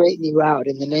gosh. To straighten you out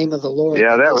in the name of the Lord.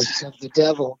 Yeah, that was of the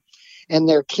devil. And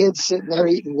their kids sitting there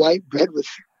eating white bread with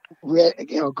red,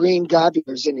 green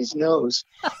gobblers in his nose,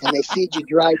 and they feed you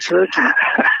dry turkey,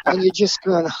 and you're just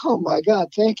going, "Oh my God,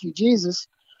 thank you, Jesus!"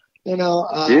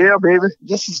 Yeah, baby.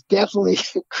 This is definitely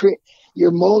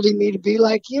you're molding me to be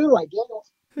like you, I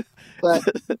guess. But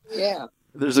yeah,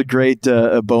 there's a great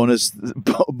bonus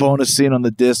scene on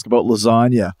the disc about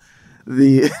lasagna.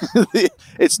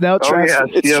 It's now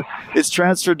transferred. It's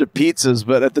transferred to pizzas,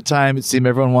 but at the time it seemed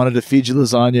everyone wanted to feed you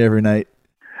lasagna every night.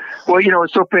 Well,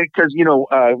 it's so big because,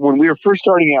 when we were first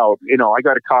starting out, I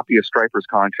got a copy of Stryper's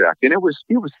contract, and it was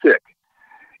thick.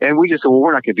 And we just said, well,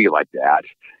 we're not going to be like that.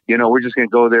 We're just going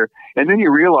to go there. And then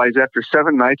you realize after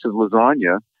 7 nights of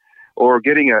lasagna or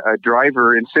getting a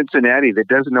driver in Cincinnati that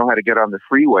doesn't know how to get on the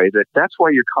freeway, that's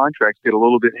why your contracts get a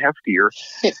little bit heftier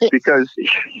because,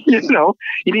 you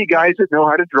need guys that know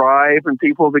how to drive and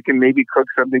people that can maybe cook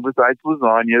something besides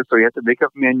lasagna. So you have to make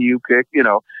up menu pick,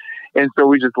 And so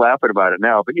we just laughing about it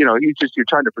now. But, you're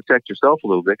trying to protect yourself a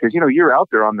little bit because, you're out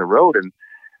there on the road. And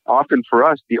often for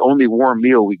us, the only warm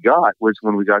meal we got was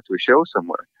when we got to a show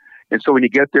somewhere. And so when you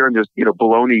get there and there's,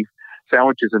 bologna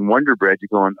sandwiches and Wonder Bread, you're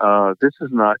going, this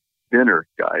is not dinner,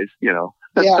 guys, Yeah.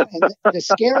 And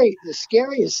the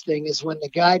scariest thing is when the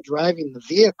guy driving the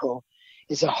vehicle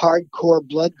is a hardcore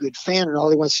Bloodgood fan, and all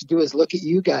he wants to do is look at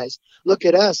you guys, look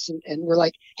at us, and we're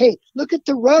like, hey, look at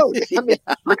the road. I mean,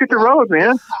 look at the road,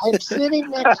 man. I'm sitting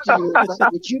next to you,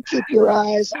 but would you keep your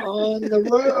eyes on the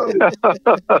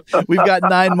road? We've got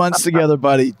 9 months together,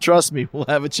 buddy. Trust me, we'll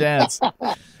have a chance.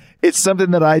 It's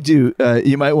something that I do.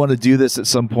 You might want to do this at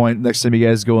some point next time you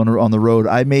guys go on the road.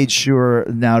 I made sure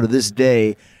now to this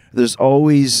day, there's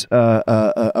always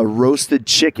a roasted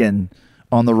chicken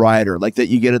on the rider, like that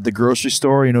you get at the grocery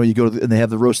store. You go and they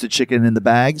have the roasted chicken in the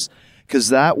bags, because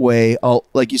that way,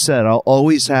 like you said, I'll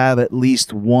always have at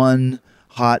least one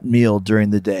hot meal during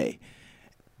the day.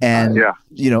 And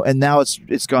and now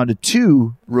it's gone to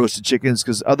 2 roasted chickens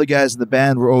because other guys in the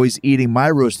band were always eating my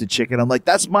roasted chicken. I'm like,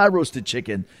 that's my roasted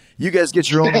chicken. You guys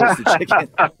get your own roasted chicken.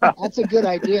 That's a good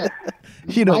idea.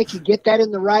 Mike, you get that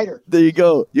in the rider. There you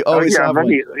go. You always have one.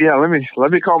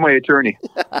 Let me call my attorney.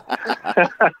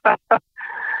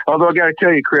 Although I got to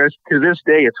tell you, Chris, to this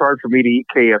day, it's hard for me to eat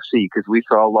KFC because we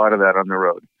saw a lot of that on the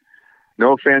road.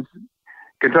 No offense.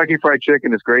 Kentucky Fried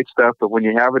Chicken is great stuff, but when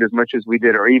you have it as much as we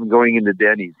did, or even going into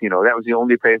Denny's, that was the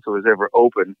only place that was ever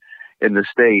open in the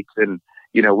States. And,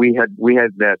 we had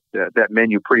that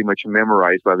menu pretty much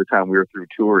memorized by the time we were through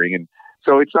touring. And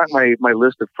so it's not my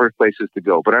list of first places to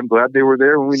go, but I'm glad they were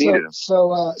there when we needed them.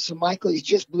 So Michael, he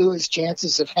just blew his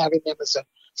chances of having them as a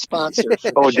sponsor.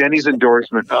 Denny's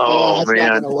endorsement. Oh, that's man.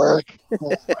 not going to work.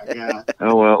 Oh, my God.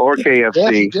 Oh, well, or KFC.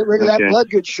 Yeah, get rid of that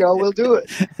Bloodgood show. We'll do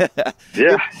it.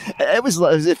 Yeah. It was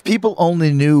as if people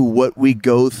only knew what we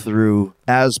go through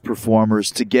as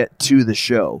performers to get to the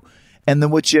show. And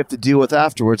then what you have to deal with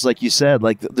afterwards, like you said,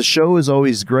 like the show is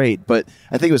always great, but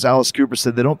I think it was Alice Cooper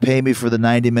said they don't pay me for the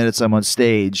 90 minutes I'm on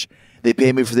stage. They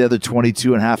pay me for the other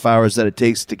 22 and a half hours that it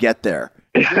takes to get there.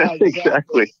 Yeah,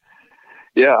 exactly.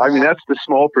 Yeah, I mean, that's the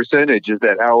small percentage is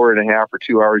that hour and a half or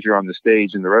 2 hours you're on the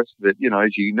stage, and the rest of it,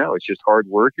 as it's just hard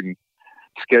work and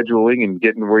scheduling and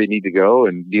getting where you need to go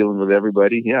and dealing with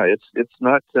everybody. Yeah, it's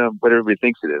not what everybody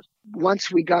thinks it is.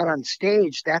 Once we got on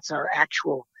stage, that's our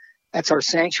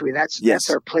sanctuary. That's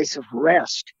our place of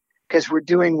rest, because we're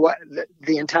doing what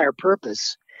the entire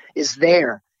purpose is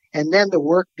there. And then the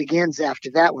work begins after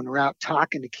that when we're out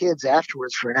talking to kids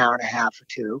afterwards for an hour and a half or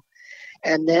 2.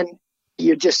 And then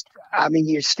you're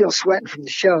still sweating from the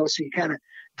show. So you kind of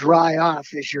dry off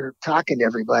as you're talking to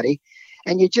everybody,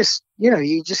 and you just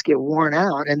get worn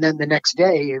out. And then the next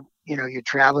day, you're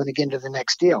traveling again to the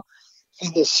next deal.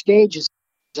 And the stage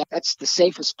that's the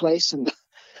safest place, and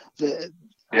the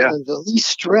least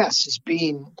stress is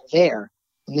being there,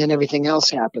 and then everything else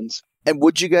happens. And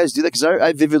would you guys do that? Because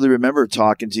I vividly remember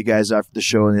talking to you guys after the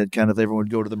show, and everyone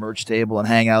would go to the merch table and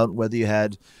hang out, whether you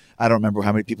had, I don't remember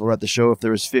how many people were at the show, if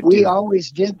there was 50. We always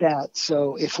did that.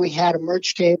 So if we had a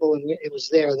merch table and it was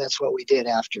there, that's what we did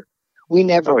after. We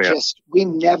never we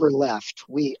never left.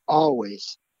 We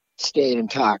always stayed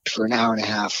and talked for an hour and a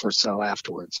half or so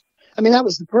afterwards. I mean, that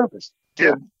was the purpose,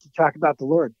 to talk about the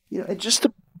Lord. And just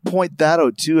to point that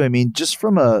out too, I mean, just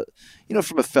from a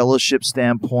from a fellowship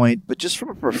standpoint, but just from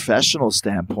a professional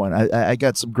standpoint. I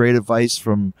got some great advice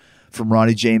from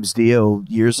Ronnie James Dio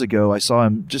years ago. I saw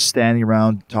him just standing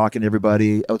around talking to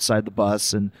everybody outside the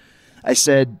bus, and I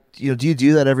said, do you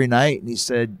do that every night? And he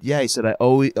said, yeah. He said,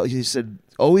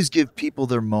 always give people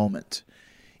their moment.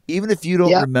 Even if you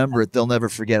don't remember it, they'll never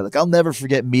forget it. Like, I'll never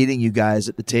forget meeting you guys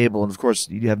at the table. And of course,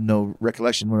 you have no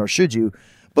recollection, nor should you.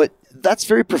 But that's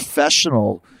very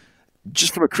professional,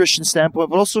 just from a Christian standpoint,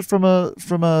 but also from a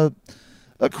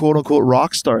quote unquote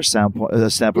rock star standpoint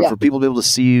for people to be able to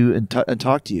see you and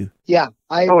talk to you. Yeah,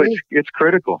 I agree. It's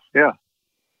critical. Yeah.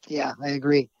 Yeah, I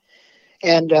agree.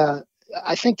 And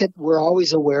I think that we're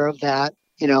always aware of that,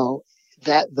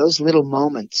 that those little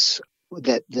moments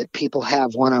that people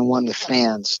have one-on-one with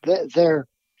fans,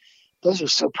 those are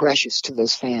so precious to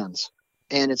those fans.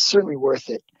 And it's certainly worth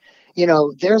it.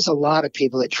 There's a lot of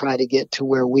people that try to get to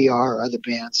where we are, other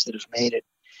bands that have made it.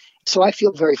 So I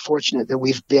feel very fortunate that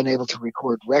we've been able to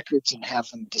record records and have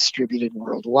them distributed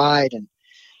worldwide and,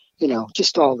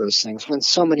 just all those things when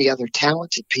so many other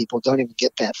talented people don't even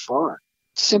get that far,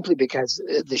 simply because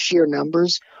the sheer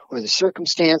numbers or the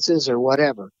circumstances or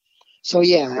whatever. So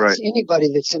right.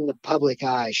 Anybody that's in the public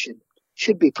eye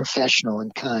should be professional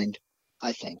and kind,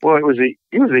 I think. Well, it was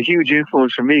a huge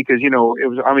influence for me because,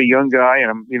 I'm a young guy and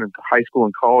I'm, high school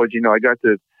and college, I got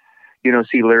to,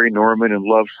 see Larry Norman and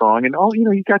Love Song and all,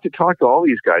 you got to talk to all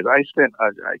these guys. I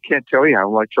can't tell you how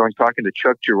much I was talking to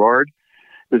Chuck Girard,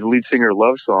 who's the lead singer of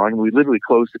Love Song. And we literally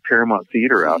closed the Paramount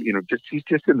Theater out, he's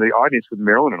just in the audience with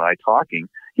Marilyn and I talking.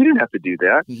 He didn't have to do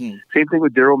that. Mm-hmm. Same thing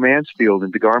with Daryl Mansfield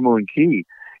and DeGarmo and Key.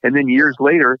 And then years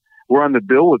later, we're on the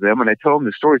bill with them, and I tell them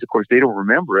the stories. Of course, they don't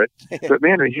remember it. But,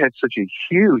 man, it had such a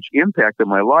huge impact on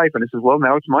my life. And I said, well,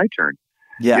 now it's my turn.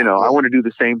 Yeah. I want to do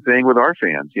the same thing with our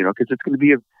fans, because it's going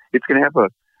to have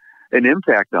an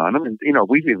impact on them. And,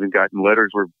 we've even gotten letters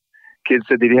where kids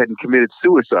said they hadn't committed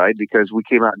suicide because we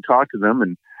came out and talked to them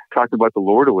and talked about the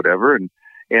Lord or whatever. And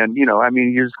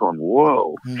you're just going,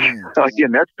 whoa.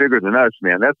 Again, that's bigger than us,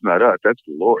 man. That's not us. That's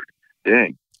the Lord.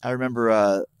 Dang. I remember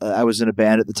I was in a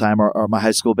band at the time. My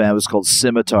high school band was called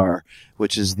Scimitar,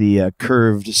 which is the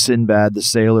curved Sinbad the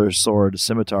Sailor sword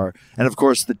scimitar. And, of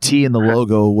course, the T in the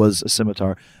logo was a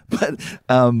scimitar. But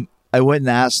I went and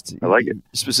asked, I like it.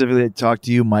 Specifically to talk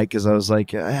to you, Mike, because I was like,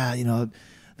 the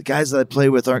guys that I play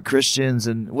with aren't Christians,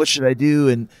 and what should I do?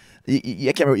 And I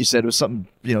can't remember what you said. It was something,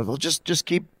 well, just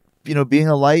keep being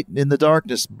a light in the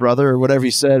darkness, brother, or whatever he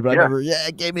said. But I remember,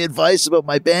 it gave me advice about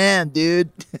my band,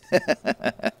 dude.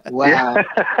 Wow.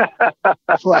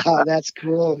 Wow, that's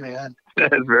cool, man.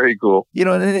 That's very cool.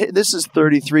 And this is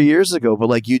 33 years ago, but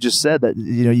like you just said, that,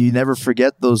 you never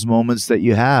forget those moments that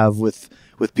you have with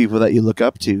people that you look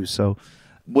up to. So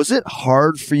was it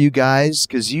hard for you guys?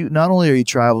 Because not only are you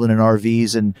traveling in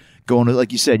RVs and going to,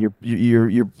 like you said,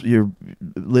 you're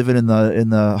living in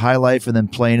the high life and then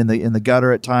playing in the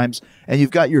gutter at times, and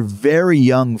you've got your very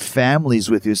young families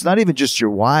with you. It's not even just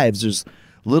your wives. There's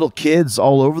little kids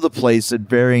all over the place at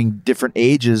varying different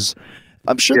ages.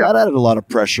 I'm sure that added a lot of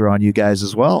pressure on you guys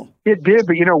as well. It did,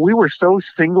 but we were so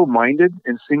single-minded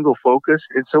and single-focused,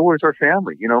 and so was our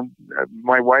family.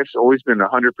 My wife's always been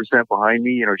 100% behind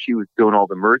me. She was doing all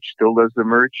the merch, still does the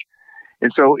merch,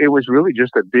 and so it was really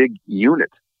just a big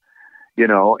unit.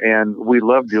 And we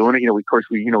love doing it. Of course,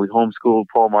 we homeschooled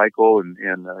Paul Michael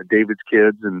and David's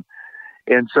kids. And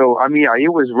so,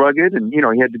 it was rugged and,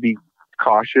 he had to be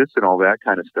cautious and all that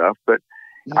kind of stuff. But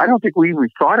I don't think we even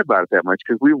thought about it that much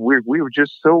because we were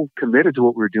just so committed to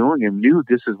what we were doing and knew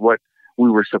this is what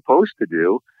we were supposed to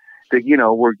do. That,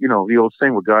 we're, the old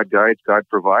saying where God guides, God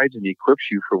provides, and he equips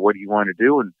you for what you want to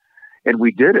do. And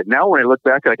we did it. Now, when I look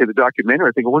back at the documentary,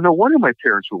 I think, well, no wonder my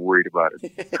parents were worried about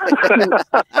it.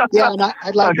 Yeah, and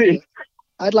I'd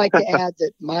like to add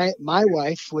that my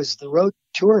wife was the road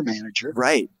tour manager.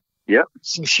 Right. Yep.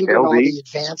 So she did all the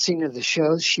advancing of the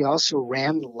shows. She also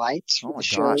ran the lights for the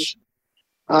shows.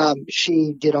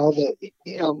 She did all the,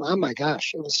 oh my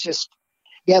gosh, it was just,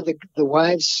 the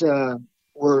wives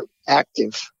were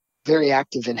active. Very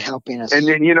active in helping us. And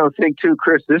then, think too,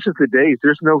 Chris, this is the days.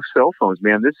 There's no cell phones,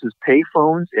 man. This is pay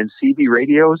phones and CB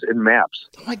radios and maps.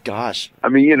 Oh my gosh.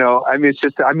 It's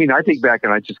just, I think back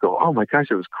and I just go, oh my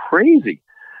gosh, it was crazy.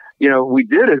 We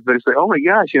did it, but it's like, oh my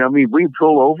gosh, we'd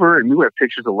pull over and we would have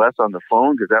pictures of Les on the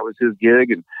phone because that was his gig.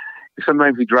 And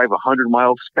sometimes we drive 100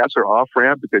 miles past our off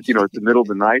ramp because, it's the middle of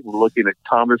the night. We're looking at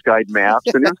Thomas Guide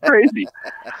maps and it's crazy.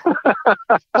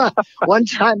 One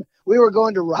time we were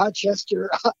going to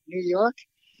Rochester, New York,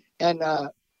 and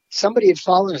somebody had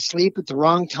fallen asleep at the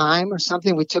wrong time or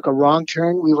something. We took a wrong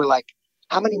turn. We were like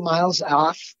how many miles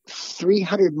off?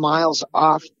 300 miles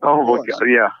off. Oh my course. God,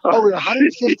 yeah. Oh, we're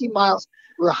 150 miles.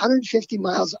 We're 150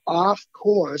 miles off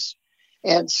course.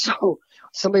 And so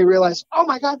somebody realized, oh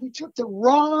my God, we took the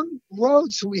wrong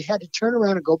road. So we had to turn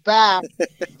around and go back.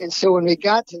 And so when we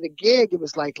got to the gig, it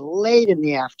was like late in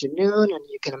the afternoon. And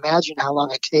you can imagine how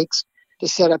long it takes to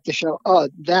set up the show. Oh,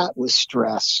 that was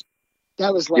stress.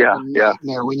 That was like a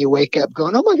nightmare when you wake up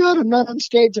going, oh my God, I'm not on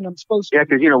stage and I'm supposed to. Yeah,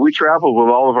 because, we traveled with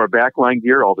all of our backline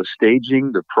gear, all the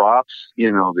staging, the props,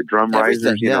 the drum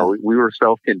risers, we were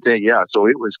self-contained. Yeah, so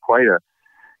it was quite a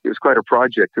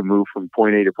project to move from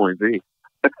point A to point B.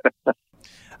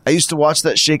 I used to watch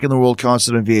that Shakin The World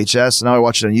concert on VHS, and now I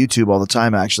watch it on YouTube all the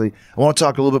time, actually. I want to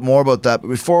talk a little bit more about that, but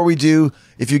before we do,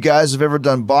 if you guys have ever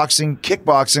done boxing,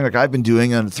 kickboxing, like I've been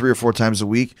doing 3 or 4 times a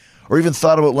week, or even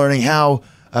thought about learning how,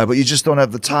 but you just don't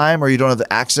have the time or you don't have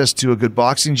the access to a good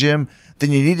boxing gym,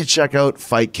 then you need to check out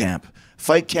Fight Camp.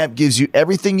 Fight Camp gives you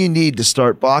everything you need to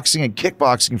start boxing and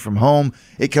kickboxing from home.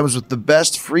 It comes with the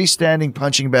best freestanding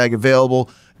punching bag available,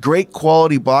 great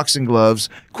quality boxing gloves,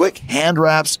 quick hand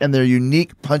wraps, and their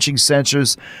unique punching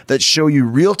sensors that show you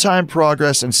real-time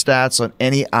progress and stats on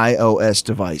any iOS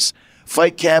device.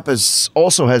 Fight Camp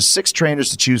also has 6 trainers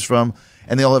to choose from,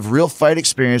 and they all have real fight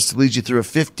experience to lead you through a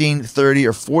 15, 30,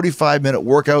 or 45-minute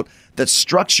workout that's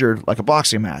structured like a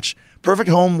boxing match. Perfect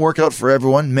home workout for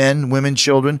everyone, men, women,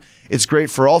 children. It's great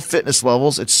for all fitness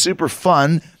levels. It's super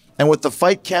fun. And with the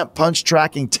Fight Camp punch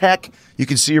tracking tech, you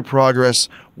can see your progress,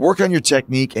 work on your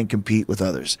technique, and compete with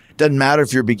others. Doesn't matter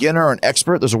if you're a beginner or an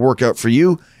expert, there's a workout for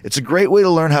you. It's a great way to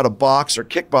learn how to box or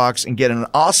kickbox and get an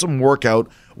awesome workout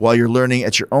while you're learning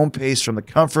at your own pace from the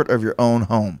comfort of your own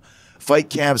home. Fight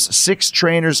Camp's 6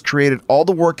 trainers created all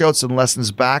the workouts and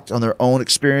lessons backed on their own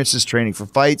experiences training for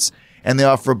fights, and they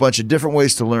offer a bunch of different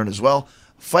ways to learn as well.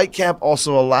 Fight Camp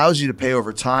also allows you to pay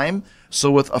over time, so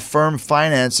with Affirm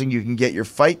financing, you can get your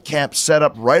Fight Camp set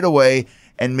up right away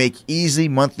and make easy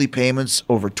monthly payments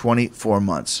over 24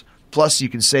 months. Plus, you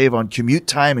can save on commute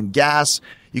time and gas.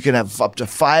 You can have up to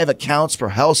 5 accounts per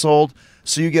household,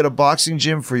 so you get a boxing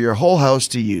gym for your whole house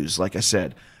to use. Like I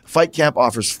said, Fight Camp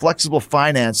offers flexible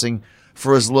financing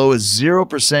for as low as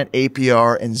 0%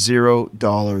 APR and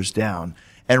 $0 down.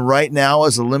 And right now,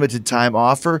 as a limited time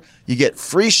offer, you get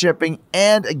free shipping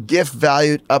and a gift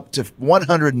valued up to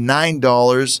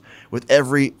 $109 with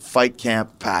every Fight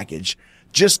Camp package.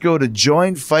 Just go to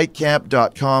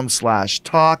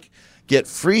joinfightcamp.com/talk. Get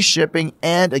free shipping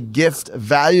and a gift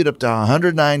valued up to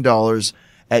 $109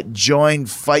 at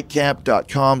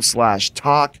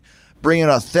joinfightcamp.com/talk. Bring an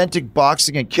authentic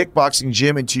boxing and kickboxing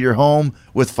gym into your home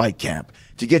with Fight Camp.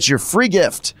 To get your free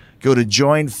gift, go to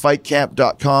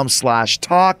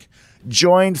joinfightcamp.com/talk.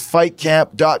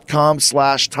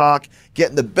 Joinfightcamp.com/talk. Get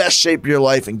in the best shape of your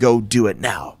life and go do it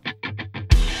now.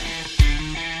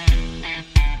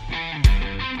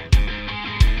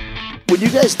 When you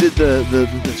guys did the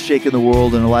Shakin The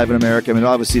World and Alive in America, I mean,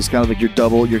 obviously it's kind of like your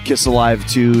Kiss Alive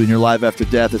 2 and your Live After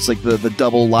Death. It's like the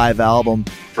double live album.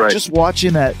 Right. Just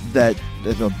watching that I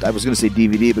was going to say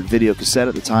DVD, but video cassette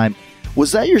at the time.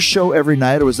 Was that your show every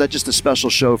night, or was that just a special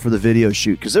show for the video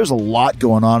shoot? Because there's a lot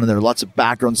going on in there, lots of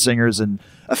background singers and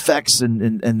effects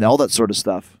and all that sort of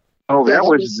stuff. Oh, that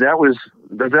was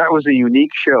a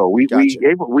unique show. We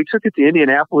took it to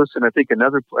Indianapolis and I think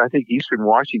Eastern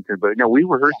Washington, but no, we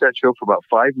rehearsed that show for about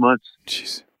 5 months.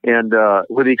 Jeez. And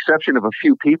with the exception of a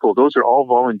few people, those are all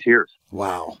volunteers.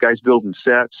 Wow. Guys building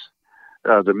sets,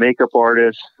 the makeup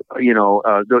artists, a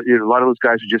lot of those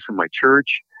guys are just from my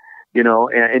church, and of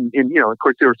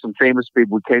course there were some famous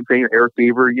people who came. Eric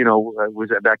Beaver, was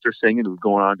back there singing, who was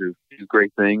going on to do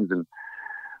great things, and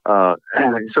but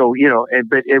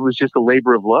it was just a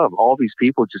labor of love. All these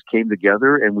people just came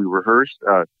together and we rehearsed.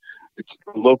 The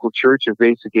local church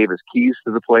basically gave us keys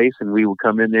to the place, and we would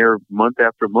come in there month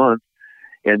after month.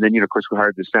 And then, of course, we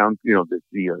hired the sound, the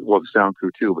sound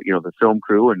crew too, but the film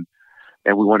crew, and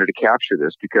we wanted to capture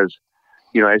this because,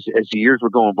 as the years were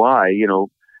going by,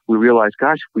 we realized,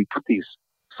 gosh, if we put these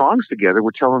songs together,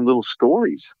 we're telling little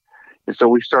stories. And so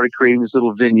we started creating these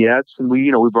little vignettes, and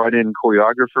we brought in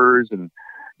choreographers and,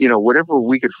 whatever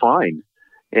we could find,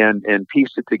 and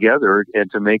pieced it together, and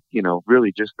to make,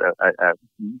 really just a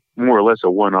more or less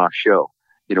a one-off show.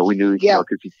 We knew,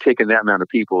 because you've taken that amount of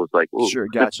people, it's like, ooh. Sure,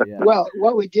 gotcha. Yeah. Well,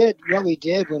 what we did when we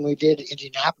did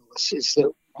Indianapolis is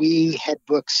that we had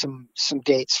booked some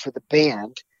dates for the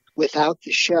band without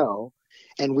the show,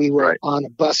 and we were on a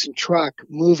bus and truck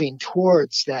moving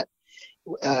towards that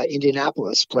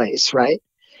Indianapolis place, right?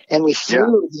 And we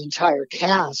flew the entire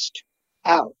cast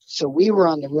out. So we were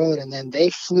on the road, and then they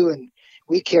flew, and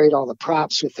we carried all the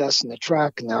props with us in the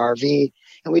truck and the RV,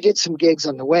 And we did some gigs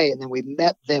on the way, and then we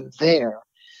met them there.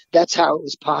 That's how it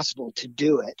was possible to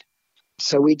do it.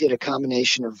 So we did a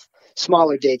combination of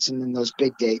smaller dates and then those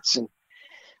big dates.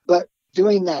 But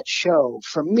doing that show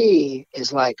for me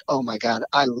is like, oh my God,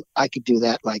 I could do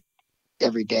that like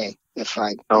every day if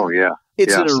I. Oh yeah,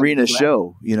 it's an arena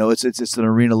show. You know, it's an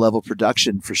arena level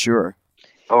production for sure.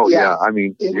 Oh yeah, I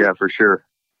mean, for sure.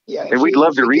 Yeah, and we'd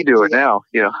love to redo it now.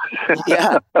 You know.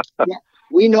 Yeah. Yeah,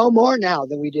 we know more now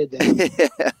than we did then.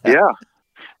 Yeah.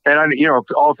 And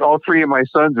all three of my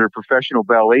sons are professional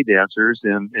ballet dancers,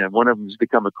 and one of them has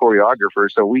become a choreographer.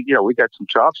 So we got some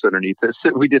chops underneath us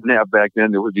that we didn't have back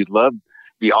then. That would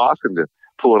be awesome to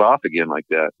pull it off again like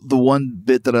that. The one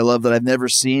bit that I love that I've never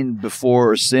seen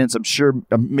before or since, I'm sure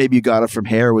maybe you got it from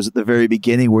Hair, was at the very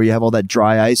beginning where you have all that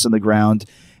dry ice on the ground,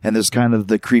 and there's kind of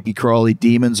the creepy crawly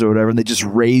demons or whatever, and they just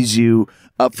raise you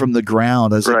up from the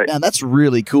ground. I was like, man, that's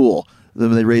really cool.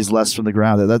 Then they raise less from the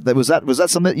ground. Was that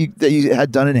something that you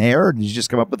had done in Hair, or did you just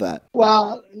come up with that?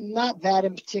 Well, not that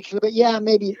in particular, but yeah,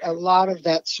 maybe a lot of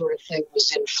that sort of thing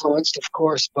was influenced, of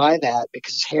course, by that,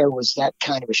 because Hair was that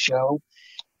kind of a show.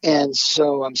 And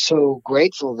so I'm so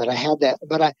grateful that I had that.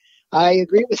 But I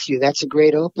agree with you. That's a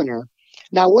great opener.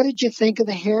 Now, what did you think of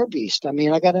the Hair Beast? I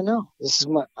mean, I got to know. This is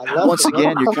what I love. Once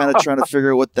again, you're kind of trying to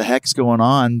figure out what the heck's going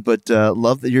on, but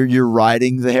love that you're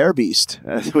riding the Hair Beast,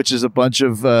 which is a bunch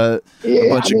of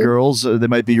girls. They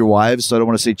might be your wives, so I don't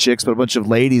want to say chicks, but a bunch of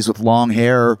ladies with long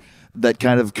hair that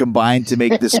kind of combine to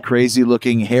make this crazy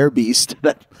looking hair beast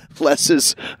that Les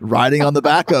is riding on the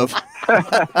back of.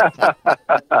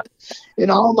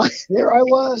 There I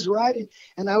was riding,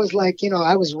 and I was like,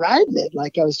 I was riding it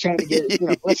like I was trying to get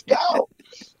it, let's go.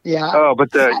 Yeah. Oh,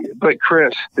 but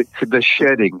Chris, the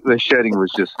shedding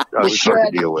was just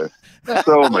hard to deal with.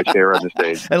 So much hair on the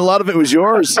stage, and a lot of it was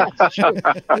yours.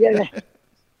 Yeah.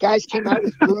 Guys came out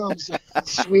with brooms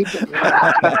sweeping.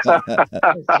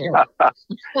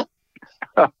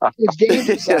 It's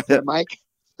dangerous out there, Mike.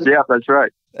 Yeah, that's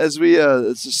right. As we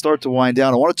start to wind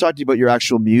down, I want to talk to you about your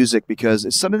actual music, because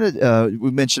it's something that we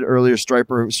mentioned earlier.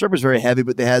 Stryper's very heavy,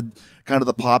 but they had kind of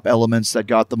the pop elements that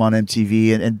got them on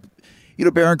MTV. And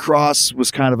Barren Cross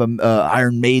was kind of a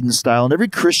Iron Maiden style, and every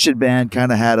Christian band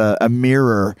kind of had a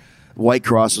mirror. White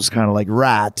Cross was kind of like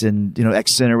Rat, and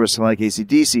Ex Sinner was kind of like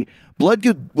AC/DC.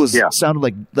 Bloodgood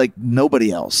sounded like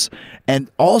nobody else, and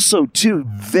also too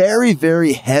very,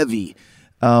 very heavy.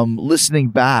 Listening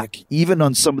back, even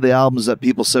on some of the albums that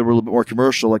people said were a little bit more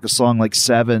commercial, like a song like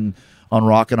 7 on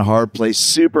Rockin' a Hard Place,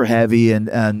 super heavy, and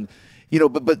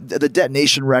but the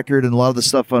Detonation record and a lot of the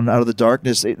stuff on Out of the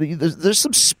Darkness, there's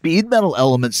some speed metal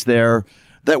elements there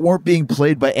that weren't being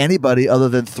played by anybody other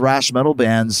than thrash metal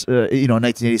bands, in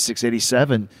 1986,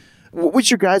 87.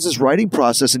 What's your guys' writing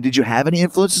process, and did you have any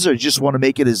influences, or you just want to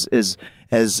make it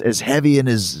as heavy and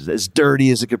as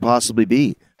dirty as it could possibly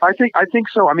be? I think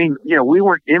so. I mean, we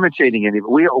weren't imitating any,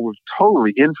 we were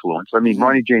totally influenced. I mean,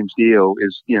 Ronnie James Dio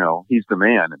is, he's the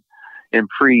man, and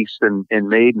Priest and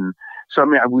Maiden. So, I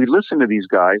mean, we listen to these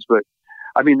guys, but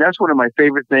I mean, that's one of my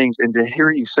favorite things. And to hear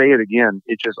you say it again,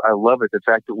 I love it. The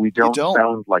fact that we don't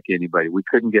sound like anybody. We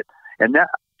couldn't get, and that,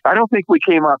 I don't think we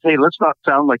came up, hey, let's not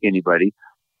sound like anybody.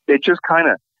 It just kind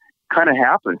of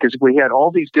happened, because we had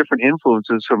all these different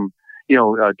influences from,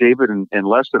 David and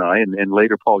Les and I, and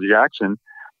later Paul Jackson.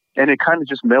 And it kind of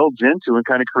just melds into and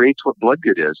kind of creates what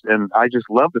Bloodgood is. And I just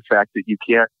love the fact that you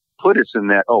can't put us in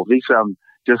that, oh, they sound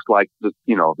just like the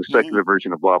secular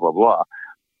version of blah, blah, blah.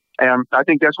 And I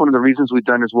think that's one of the reasons we've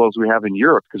done as well as we have in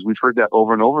Europe, because we've heard that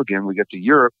over and over again. We get to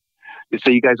Europe, they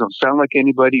say, you guys don't sound like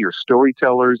anybody, you're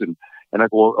storytellers. And I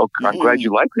go, well, I'm glad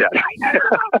you like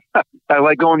that. I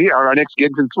like going here. Our next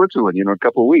gig's in Switzerland, in a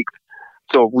couple of weeks.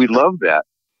 So we love that.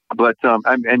 But,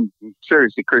 and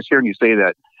seriously, Chris, hearing you say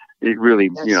that, it really,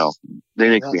 they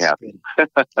make me happy.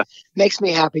 Makes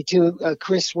me happy too.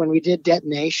 Chris, when we did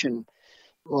Detonation,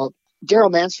 well,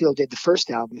 Daryl Mansfield did the first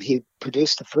album. He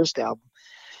produced the first album.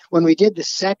 When we did the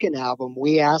second album,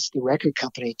 we asked the record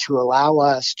company to allow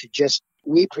us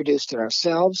we produced it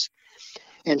ourselves.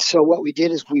 And so what we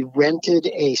did is we rented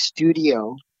a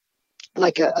studio,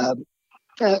 like had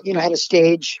a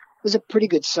stage. It was a pretty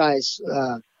good size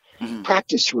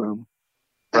practice room.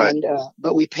 Right. And,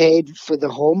 but we paid for the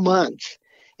whole month,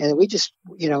 and we just,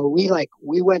 we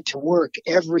went to work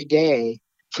every day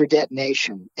for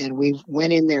Detonation, and we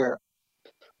went in there,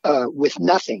 with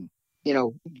nothing,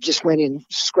 just went in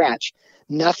scratch,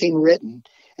 nothing written.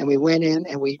 And we went in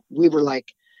and we were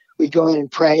like, we'd go in and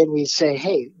pray, and we'd say,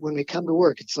 hey, when we come to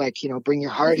work, it's like, bring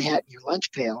your hard hat and your lunch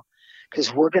pail,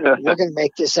 because we're going to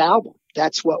make this album.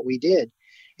 That's what we did.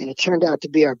 And it turned out to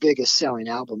be our biggest selling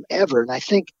album ever. And I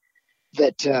think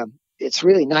that it's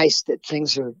really nice that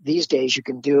things are these days. You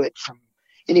can do it from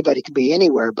anybody can be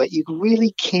anywhere, but you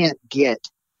really can't get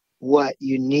what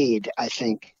you need, I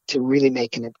think, to really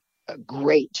make a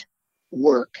great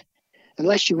work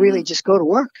unless you really just go to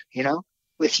work,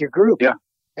 with your group. Yeah.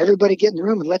 Everybody get in the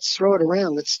room and let's throw it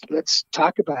around. Let's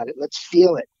talk about it. Let's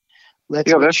feel it.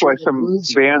 That's why some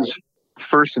bands'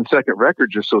 first and second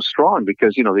records are so strong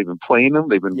because, they've been playing them,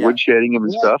 they've been woodshedding them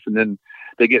and stuff, and then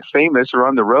they get famous or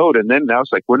on the road, and then now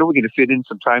it's like, when are we going to fit in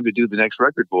some time to do the next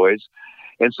record, boys?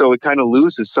 And so it kind of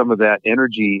loses some of that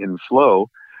energy and flow.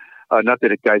 Not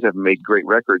that guys haven't made great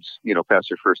records, past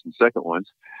their first and second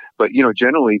ones, but,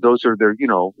 generally those are their,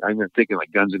 I'm thinking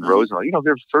like Guns N' Roses,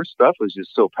 their first stuff was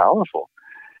just so powerful.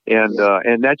 And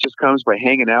that just comes by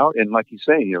hanging out. And like you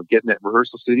say, getting that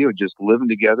rehearsal studio and just living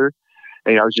together.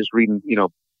 And I was just reading,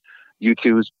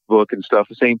 U2's book and stuff,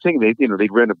 the same thing.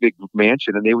 They'd rent a big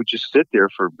mansion and they would just sit there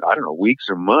for, I don't know, weeks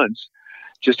or months,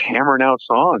 just hammering out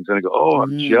songs. And I go, oh,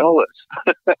 I'm jealous.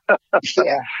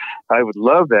 Yeah. I would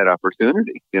love that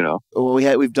opportunity, Well,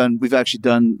 we've actually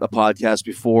done a podcast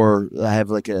before. I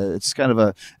have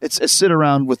it's a sit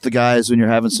around with the guys when you're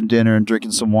having some dinner and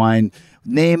drinking some wine.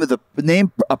 Name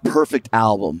a perfect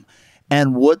album.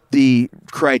 And what the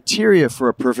criteria for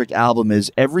a perfect album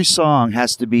is, every song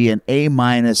has to be an A-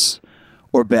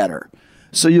 or better.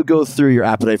 So you go through your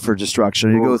Appetite for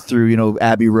Destruction, you go through,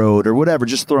 Abbey Road or whatever,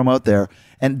 just throw them out there.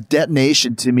 And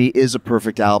Detonation to me is a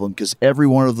perfect album because every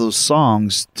one of those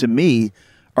songs to me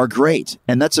are great.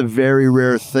 And that's a very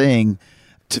rare thing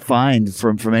to find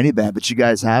from any band, but you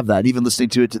guys have that. Even listening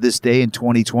to it to this day in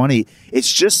 2020,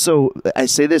 it's just so, I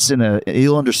say this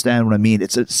you'll understand what I mean.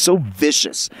 It's so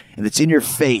vicious and it's in your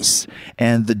face,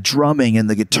 and the drumming and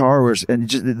the guitars and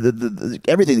just the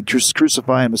everything, the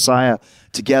Crucify and Messiah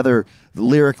together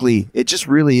lyrically, it just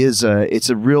really is it's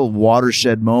a real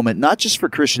watershed moment, not just for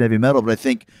Christian heavy metal, but I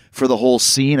think for the whole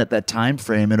scene at that time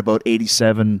frame in about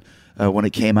 87 when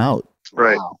it came out.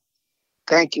 Right. Wow.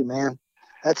 Thank you, man.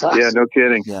 That's awesome. Yeah, no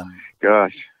kidding. Yeah.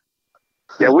 Gosh.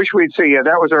 Yeah, I wish we'd say, that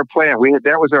was our plan. We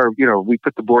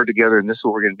put the board together and this is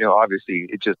what we're going to do. Obviously,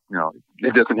 it just,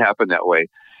 it doesn't happen that way.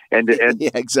 And yeah,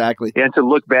 exactly. And to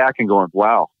look back and going,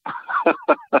 wow.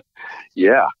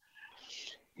 Yeah.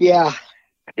 Yeah.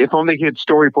 If only he had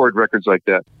storyboard records like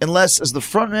that. Unless, as the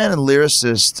frontman and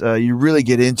lyricist, you really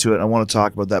get into it. I want to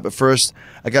talk about that. But first,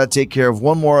 I got to take care of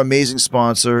one more amazing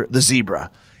sponsor, the Zebra.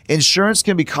 Insurance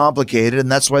can be complicated,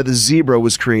 and that's why the Zebra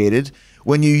was created.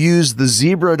 When you use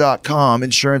thezebra.com,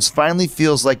 insurance finally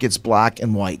feels like it's black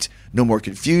and white. No more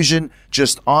confusion,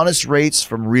 just honest rates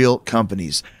from real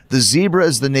companies. The Zebra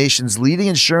is the nation's leading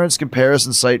insurance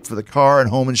comparison site for the car and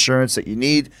home insurance that you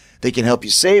need. They can help you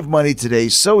save money today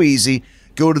so easy.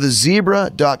 Go to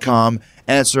thezebra.com,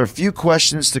 answer a few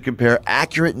questions to compare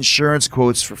accurate insurance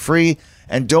quotes for free.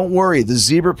 And don't worry, the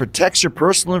Zebra protects your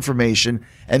personal information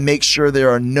and makes sure there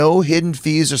are no hidden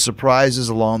fees or surprises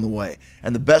along the way.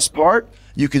 And the best part,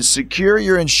 you can secure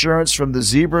your insurance from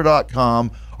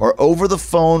thezebra.com or over the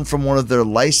phone from one of their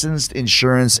licensed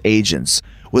insurance agents.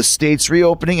 With states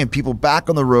reopening and people back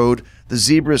on the road, the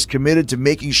Zebra is committed to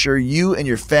making sure you and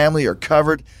your family are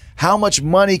covered. How much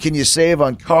money can you save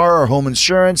on car or home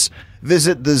insurance?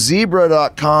 Visit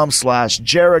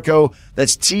thezebra.com/Jericho.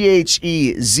 That's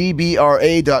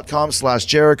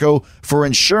THEZBRA.com/Jericho for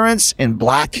insurance in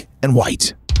black and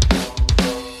white.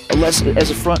 As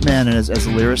a frontman and as a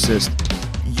lyricist,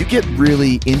 you get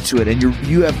really into it, and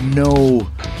you have no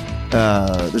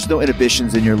there's no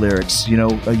inhibitions in your lyrics.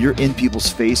 You're in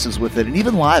people's faces with it, and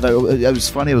even live. It was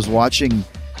funny. I was watching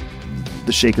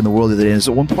the Shakin' the World the other day, and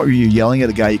at one point you're yelling at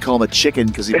a guy. You call him a chicken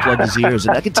because he plugged his ears,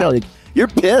 and I can tell you're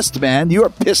pissed, man. You are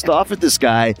pissed off at this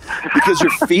guy because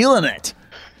you're feeling it.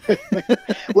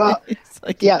 Well,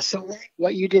 yeah. So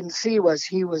what you didn't see was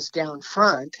he was down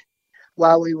front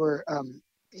while we were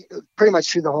pretty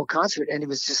much through the whole concert, and he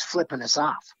was just flipping us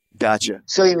off. Gotcha.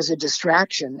 So he was a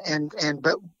distraction,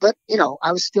 but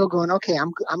I was still going, okay,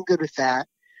 I'm good with that.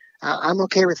 I'm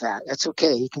okay with that. That's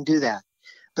okay. He can do that.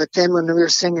 But then when we were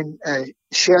singing,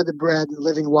 share the bread and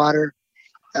living water,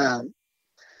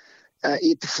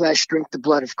 eat the flesh, drink the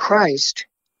blood of Christ,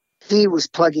 he was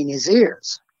plugging his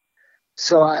ears.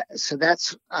 So I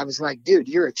was like, dude,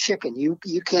 you're a chicken. You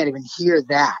can't even hear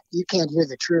that. You can't hear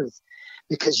the truth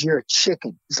because you're a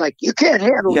chicken. It's like, you can't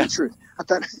handle the truth. I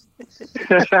thought.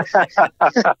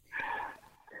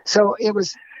 So it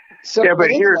was. So, yeah, but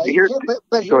anyway, here's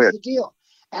the deal.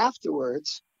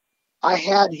 Afterwards, I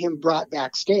had him brought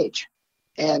backstage,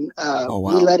 and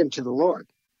we led him to the Lord.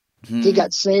 He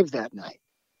got saved that night.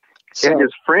 So, and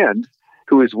his friend,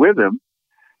 who was with him,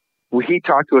 he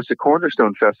talked to us at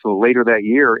Cornerstone Festival later that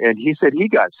year, and he said he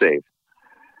got saved.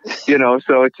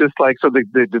 So it's just like, so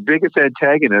the biggest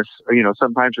antagonists,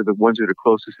 sometimes are the ones that are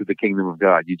closest to the kingdom of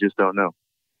God. You just don't know.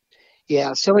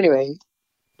 Yeah. So anyway,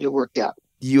 it worked out.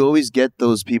 You always get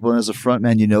those people, and as a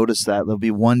frontman, you notice that there'll be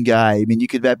one guy. I mean, you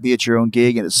could be at your own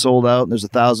gig and it's sold out, and there's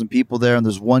 1,000 people there, and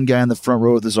there's one guy in the front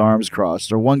row with his arms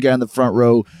crossed, or one guy in the front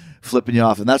row flipping you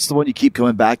off, and that's the one you keep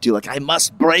coming back to. Like, I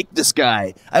must break this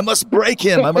guy. I must break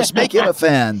him. I must make him a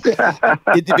fan.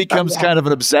 It becomes kind of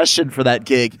an obsession for that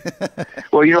gig.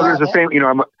 Well, there's a famous.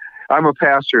 I'm a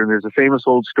pastor, and there's a famous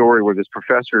old story where this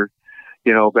professor,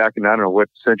 back in, I don't know what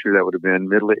century that would have been,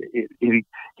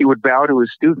 he would bow to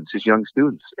his students, his young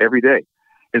students, every day.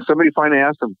 And somebody finally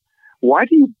asked him, why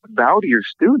do you bow to your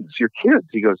students, your kids?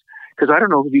 He goes, because I don't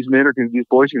know who these boys are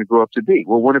going to grow up to be.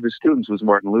 Well, one of his students was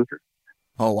Martin Luther.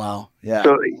 Oh, wow. Yeah.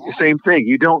 So same thing.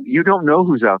 You don't know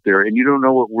who's out there, and you don't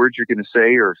know what words you're going to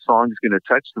say or song's going to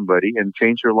touch somebody and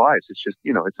change their lives. It's just,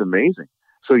 it's amazing.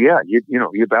 So yeah, you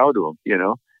bow to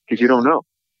them, because you don't know.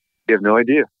 You have no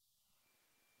idea.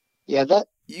 Yeah,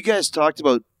 you guys talked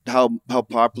about how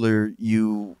popular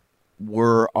you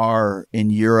are in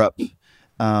Europe.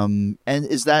 And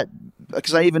is that,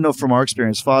 because I even know from our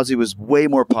experience, Fozzy was way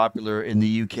more popular in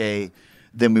the UK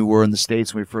than we were in the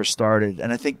States when we first started.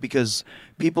 And I think because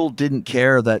people didn't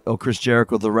care that, Chris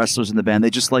Jericho, the wrestlers in the band, they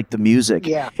just liked the music.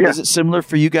 Yeah. Is it similar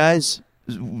for you guys?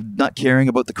 Not caring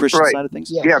about the Christian side of things?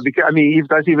 Yes. Yeah, because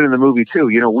that's even in the movie too.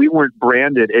 We weren't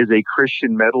branded as a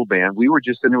Christian metal band. We were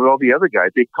just in with all the other guys.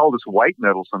 They called us white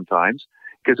metal sometimes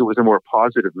because it was a more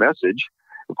positive message.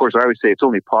 Of course, I always say it's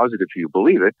only positive if you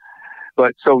believe it.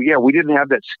 But so, yeah, we didn't have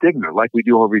that stigma like we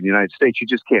do over in the United States. You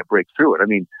just can't break through it. I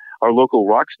mean, our local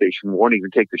rock station won't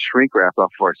even take the shrink wrap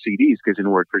off of our CDs because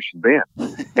we're a Christian band.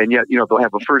 And yet, they'll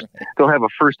have a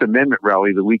First Amendment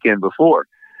rally the weekend before.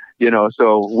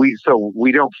 So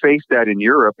we don't face that in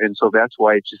Europe, and so that's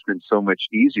why it's just been so much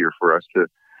easier for us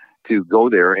to go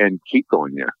there and keep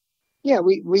going there. Yeah,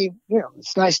 we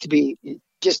it's nice to be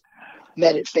just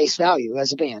met at face value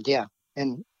as a band, yeah,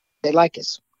 and they like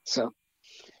us, so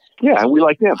yeah, and we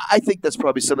like them. I think that's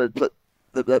probably something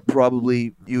that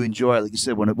probably you enjoy, like you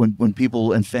said, when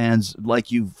people and fans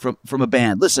like you from a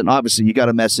band. Listen, obviously you got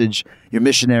a message, you're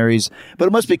missionaries, but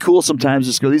it must be cool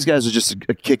sometimes to go, these guys are just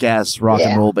a kick-ass rock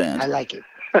and roll band. I like it.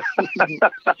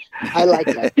 I like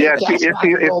that. Yeah,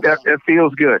 it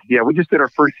feels good. Yeah, we just did our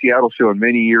first Seattle show in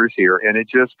many years here, and it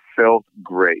just felt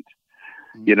great.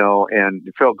 And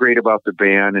it felt great about the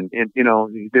band, and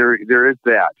there is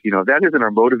that. That isn't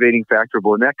our motivating factor,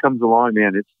 but when that comes along,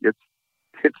 man, it's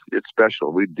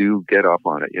special. We do get off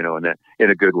on it, in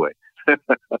a good way.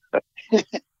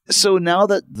 So now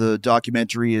that the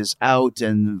documentary is out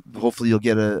and hopefully you'll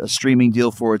get a streaming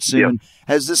deal for it soon,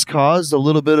 has this caused a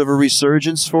little bit of a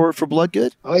resurgence for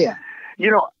Bloodgood? Oh, yeah.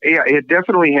 Yeah, it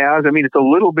definitely has. I mean, it's a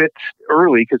little bit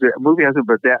early because the movie hasn't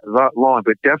been that long,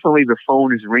 but definitely the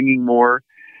phone is ringing more.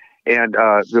 And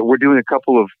we're doing a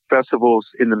couple of festivals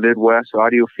in the Midwest,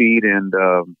 Audio Feed and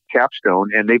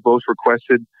Capstone, and they both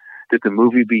requested that the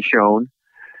movie be shown.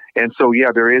 And so,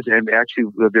 yeah, there is. And actually,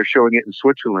 they're showing it in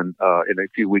Switzerland in a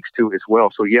few weeks, too, as well.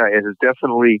 So, yeah, it is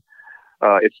definitely,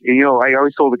 I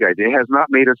always told the guys, it has not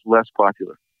made us less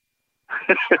popular.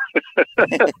 but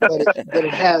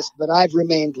it has. But I've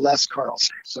remained Les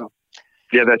Carlsen. So.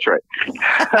 Yeah, that's right.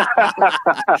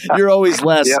 You're always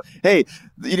less. Yep. Hey,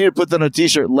 you need to put that on a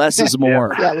T-shirt. Less is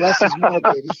more. Yeah, less is more,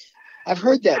 baby. I've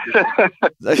heard that before.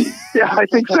 Yeah, I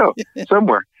think so.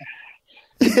 Somewhere.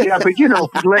 Yeah, but you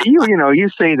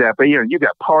say that, but you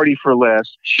got Party for Less,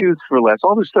 Shoes for Less,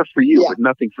 all this stuff for you, but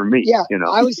nothing for me. Yeah,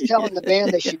 I was telling the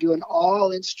band they should do an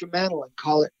all instrumental and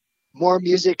call it More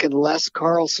Music and Less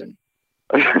Carlsen.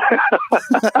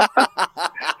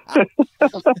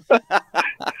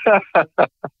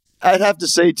 I'd have to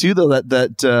say too, though,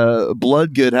 that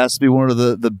Bloodgood has to be one of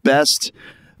the best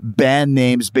band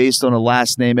names based on a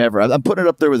last name ever. I'm putting it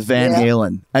up there with Van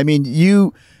Halen. I mean,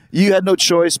 you had no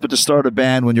choice but to start a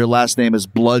band when your last name is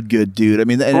Bloodgood, dude. I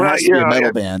mean, and it has to be a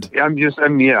metal band.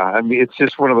 It's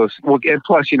just one of those. Well, and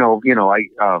plus, they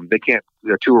can't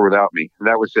tour without me.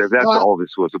 That's all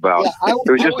this was about. Yeah,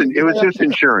 it was just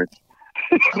insurance.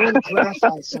 I want to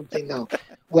clarify something though.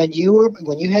 When you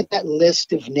had that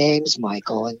list of names,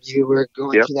 Michael, and you were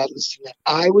going through that list of names,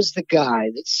 I was the guy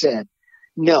that said,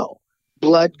 no,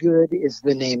 Bloodgood is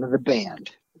the name of the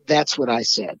band. That's what I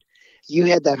said. You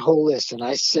had that whole list, and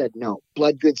I said, no,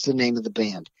 Bloodgood's the name of the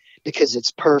band because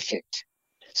it's perfect.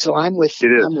 So I'm with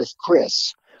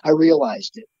Chris. I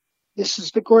realized it. This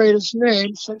is the greatest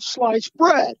name since sliced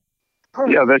bread.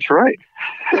 Perfect. Yeah, that's right.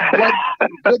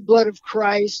 Good blood of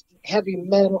Christ, heavy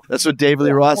metal. That's what David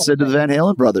Lee Roth said to the Van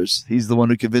Halen brothers. He's the one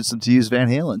who convinced them to use Van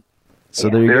Halen. So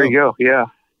there you go. Yeah.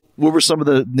 What were some of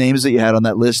the names that you had on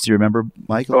that list? Do you remember,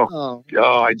 Michael?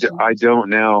 I don't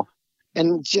know.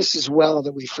 And just as well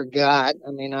that we forgot.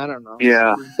 I mean, I don't know.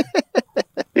 Yeah.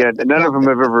 Yeah, none of them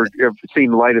have ever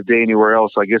seen light of day anywhere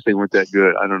else. I guess they weren't that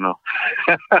good. I don't know.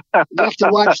 You have to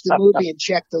watch the movie and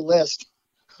check the list.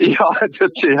 Yeah,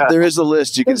 there is a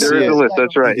list. You can see it. There is a list.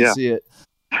 That's right. You can see it.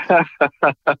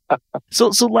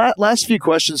 So last few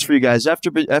questions for you guys. After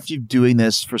you doing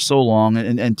this for so long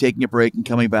and taking a break and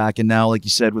coming back, and now, like you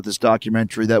said, with this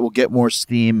documentary that will get more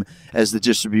steam as the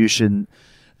distribution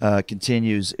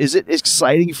continues. Is it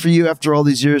exciting for you after all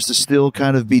these years to still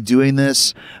kind of be doing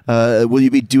this? Will you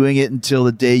be doing it until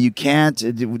the day you can't?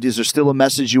 Is there still a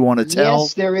message you want to tell?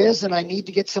 Yes, there is, and I need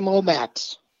to get some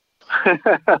Omax.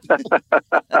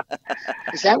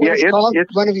 Is that what it's called?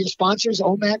 One of your sponsors,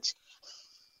 Omax?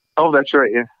 Oh, that's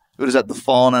right, yeah. What is that, the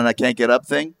fallen and I can't get up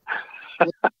thing?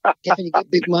 Yeah, you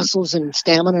get big muscles and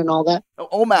stamina and all that.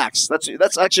 Oh, Omax.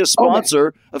 That's actually a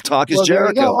sponsor of Talk is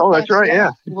Jericho. Oh, that's right,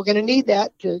 yeah. We're going to need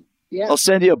that to, yeah. I'll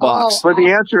send you a box. But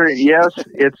the answer is yes.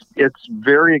 It's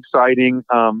very exciting.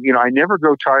 I never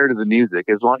grow tired of the music.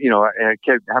 As long,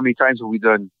 how many times have we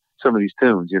done some of these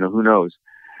tunes? Who knows?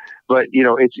 But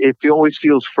it always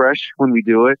feels fresh when we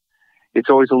do it. It's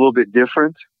always a little bit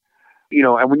different.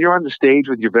 And when you're on the stage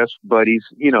with your best buddies,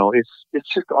 it's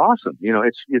just awesome.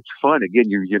 It's fun. Again,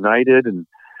 you're united and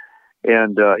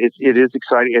it is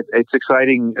exciting. It's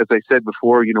exciting, as I said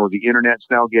before, the internet's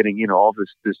now getting, all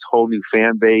this whole new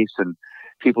fan base and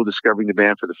people discovering the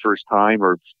band for the first time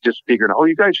or just figuring out, oh,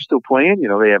 you guys are still playing?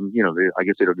 They haven't, I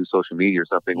guess they don't do social media or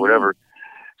something, whatever.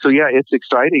 So yeah, it's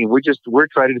exciting. We're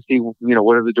excited to see,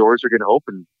 what other doors are going to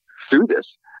open through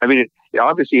this. I mean,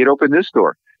 obviously it opened this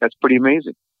door. That's pretty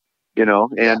amazing. And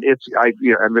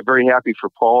I'm very happy for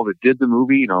Paul that did the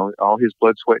movie, all his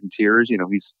blood, sweat, and tears.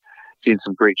 He's seen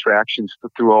some great traction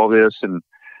through all this, and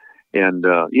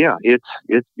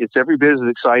it's every bit as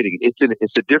exciting.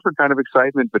 It's a different kind of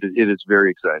excitement, but it is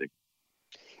very exciting.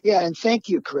 Yeah, and thank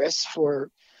you, Chris, for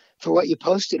what you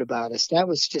posted about us. That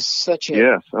was just such a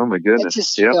yes. Oh my goodness, it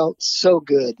just felt so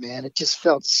good, man. It just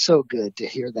felt so good to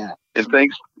hear that. And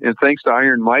thanks to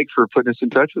Iron Mike for putting us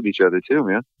in touch with each other too,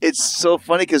 man. It's so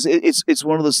funny because it's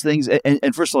one of those things.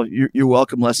 And first of all, you're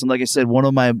welcome, Les. And like I said, one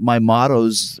of my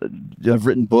mottos. I've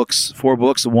written 4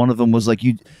 books, and one of them was like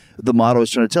the motto I was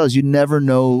trying to tell is you never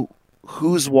know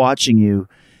who's watching you,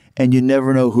 and you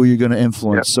never know who you're going to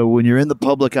influence. Yeah. So when you're in the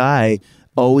public eye,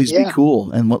 always be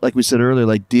cool. And like we said earlier,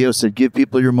 like Dio said, give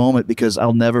people your moment because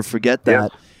I'll never forget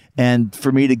that. Yeah. And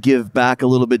for me to give back a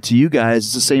little bit to you guys,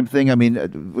 it's the same thing. I mean,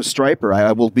 with Stryper,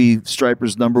 I will be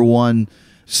Stryper's #1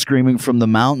 screaming from the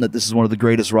mountain that this is one of the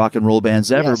greatest rock and roll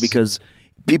bands ever because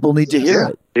people need to hear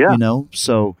it. Yeah.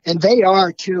 So. And they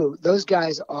are too. Those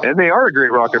guys are. And they are a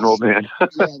great rock and roll band.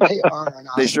 Yeah, they are. An awesome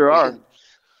they sure band. Are.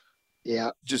 Yeah.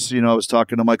 Just, I was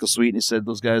talking to Michael Sweet and he said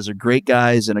those guys are great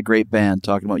guys and a great band,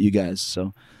 talking about you guys.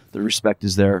 So the respect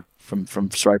is there from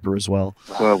Stryper as well.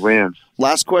 Well, man.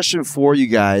 Last question for you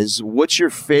guys. What's your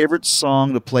favorite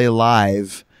song to play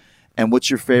live? And what's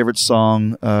your favorite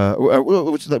song?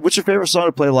 What's your favorite song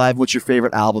to play live? What's your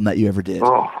favorite album that you ever did?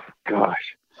 Oh,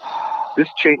 gosh. This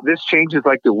changes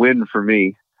like the wind for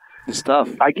me. It's tough.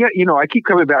 I keep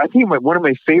coming back. I think one of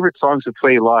my favorite songs to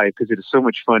play live because it is so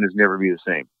much fun is Never Be the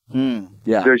Same.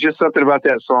 Yeah. There's just something about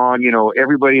that song,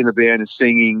 everybody in the band is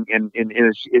singing and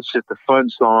it's just a fun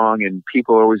song and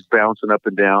people are always bouncing up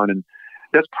and down. And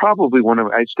that's probably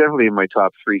it's definitely in my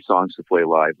top 3 songs to play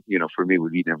live, for me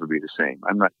would be Never Be the Same.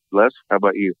 I'm not, Les, how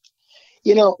about you?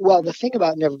 Well, the thing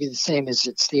about Never Be the Same is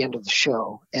it's the end of the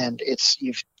show and it's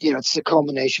the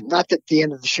culmination. Not that the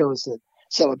end of the show is the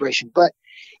celebration, but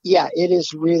yeah,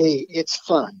 it's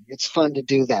fun. It's fun to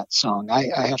do that song.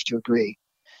 I have to agree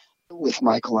with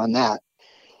Michael on that.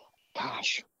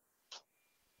 Gosh,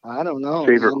 I don't know.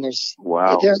 Favorite?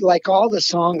 Wow. There's like all the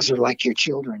songs are like your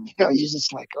children. You're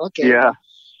just like, okay. Yeah.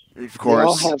 Of course. They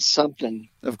all have something.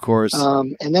 Of course.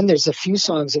 And then there's a few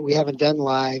songs that we haven't done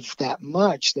live that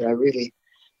much that I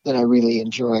really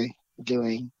enjoy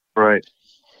doing. Right.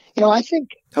 I think.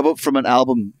 How about from an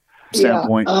album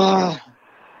standpoint? I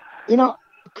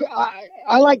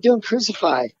like doing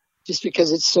Crucify just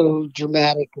because it's so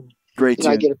dramatic and great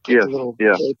tune. I get to put a little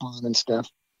cape on and stuff.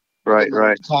 Right.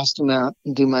 Costume out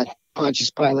and do my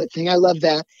Pontius Pilate thing. I love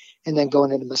that. And then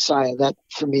going into Messiah, that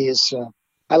for me is,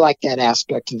 I like that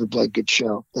aspect of the Bloodgood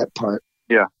show, that part.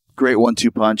 Yeah. Great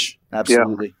 1-2 punch.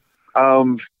 Absolutely. Yeah.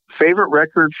 Favorite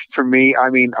record for me, I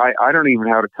mean, I don't even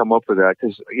know how to come up with that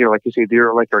because, like you say,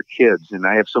 they're like our kids and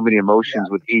I have so many emotions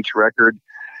with each record.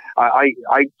 I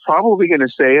probably going to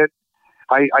say it.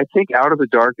 I think Out of the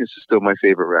Darkness is still my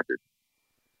favorite record.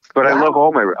 But I love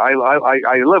all I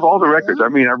love all the records. I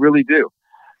mean, I really do.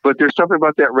 But there's something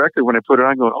about that record when I put it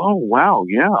on, going, oh wow,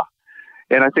 yeah.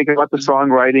 And I think about the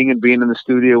songwriting and being in the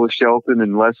studio with Shelton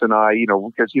and Les and I,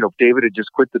 because David had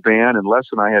just quit the band, and Les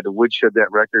and I had to woodshed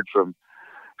that record from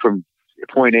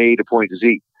point A to point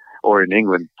Z, or in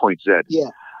England, point Z. Yeah.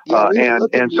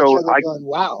 And so going,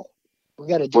 wow, we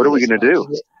got to do. What are we going to do?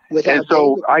 And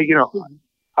so David,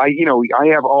 I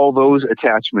have all those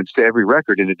attachments to every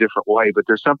record in a different way, but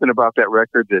there's something about that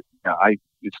record that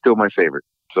it's still my favorite.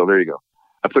 So there you go.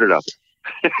 I put it out there.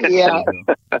 Yeah.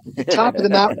 Top of the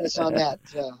Mountain is on that.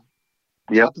 Top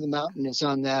of the Mountain is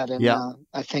on that. And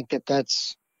I think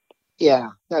that's a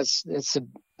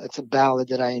ballad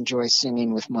that I enjoy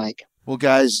singing with Mike. Well,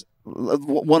 guys,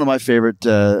 one of my favorite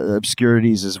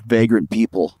obscurities is Vagrant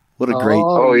People. What a great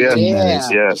tune that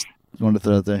is. Yes. I wanted to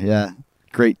throw it there. Yeah.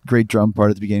 Great drum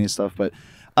part at the beginning and stuff. But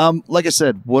like I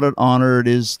said, what an honor it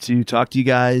is to talk to you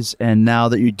guys. And now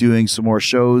that you're doing some more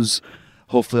shows,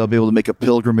 hopefully I'll be able to make a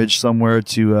pilgrimage somewhere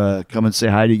to come and say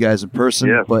hi to you guys in person.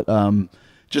 Yeah. But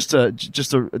just a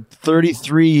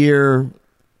 33-year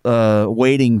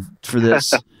waiting for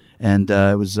this. And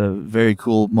it was a very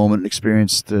cool moment and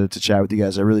experience to chat with you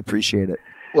guys. I really appreciate it.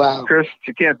 Wow. Chris,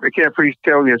 I can't tell you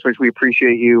how much we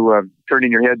appreciate you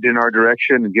turning your head in our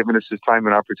direction and giving us this time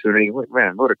and opportunity.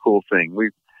 Man, what a cool thing.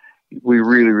 We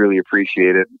really, really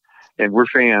appreciate it. And we're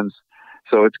fans.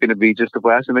 So it's going to be just a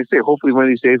blast. And like I say, hopefully one of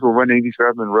these days we'll run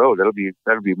 85 on the road.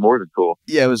 That'll be more than cool.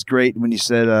 Yeah, it was great when you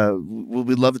said,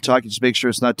 we'd love to talk. Just make sure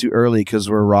it's not too early because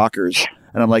we're rockers.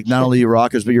 And I'm like, not only you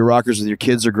rockers, but you're rockers with your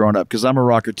kids are growing up. Because I'm a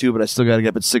rocker too, but I still got to get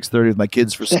up at 6:30 with my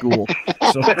kids for school.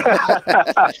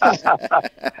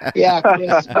 Yeah,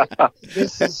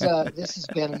 Chris, this has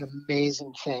been an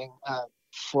amazing thing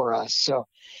for us. So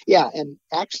yeah, and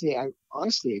actually, I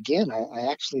actually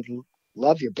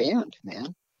love your band,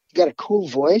 man. You got a cool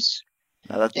voice,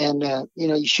 and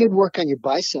you should work on your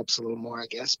biceps a little more, I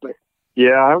guess. But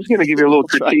yeah, I was going to give you a little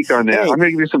critique on that. Hey. I'm going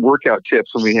to give you some workout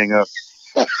tips when we hang up.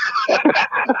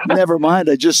 Never mind.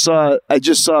 I just saw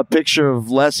a picture of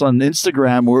Les on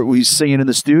Instagram where he's singing in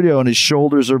the studio, and his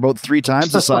shoulders are about 3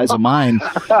 times the size of mine.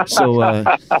 So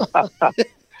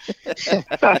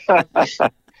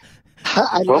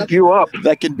bump you up.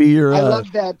 That can be your. I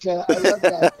love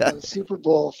that Super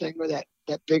Bowl thing where that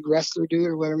big wrestler dude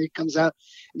or whatever, he comes out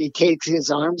and he takes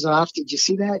his arms off. Did you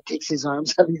see that? Takes his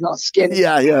arms off. He's all skinny.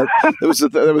 Yeah. It was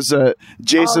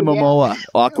Jason Momoa,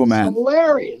 Aquaman.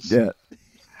 Hilarious. Yeah.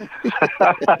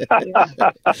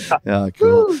 Yeah,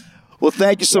 cool. Woo. Well,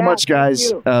 thank you so much,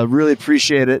 guys. Really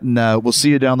appreciate it, and we'll see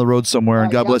you down the road somewhere.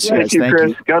 And God bless you guys. Thank you,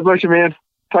 Chris. God bless you, man.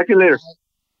 Talk to you later.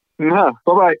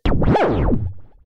 Bye-bye.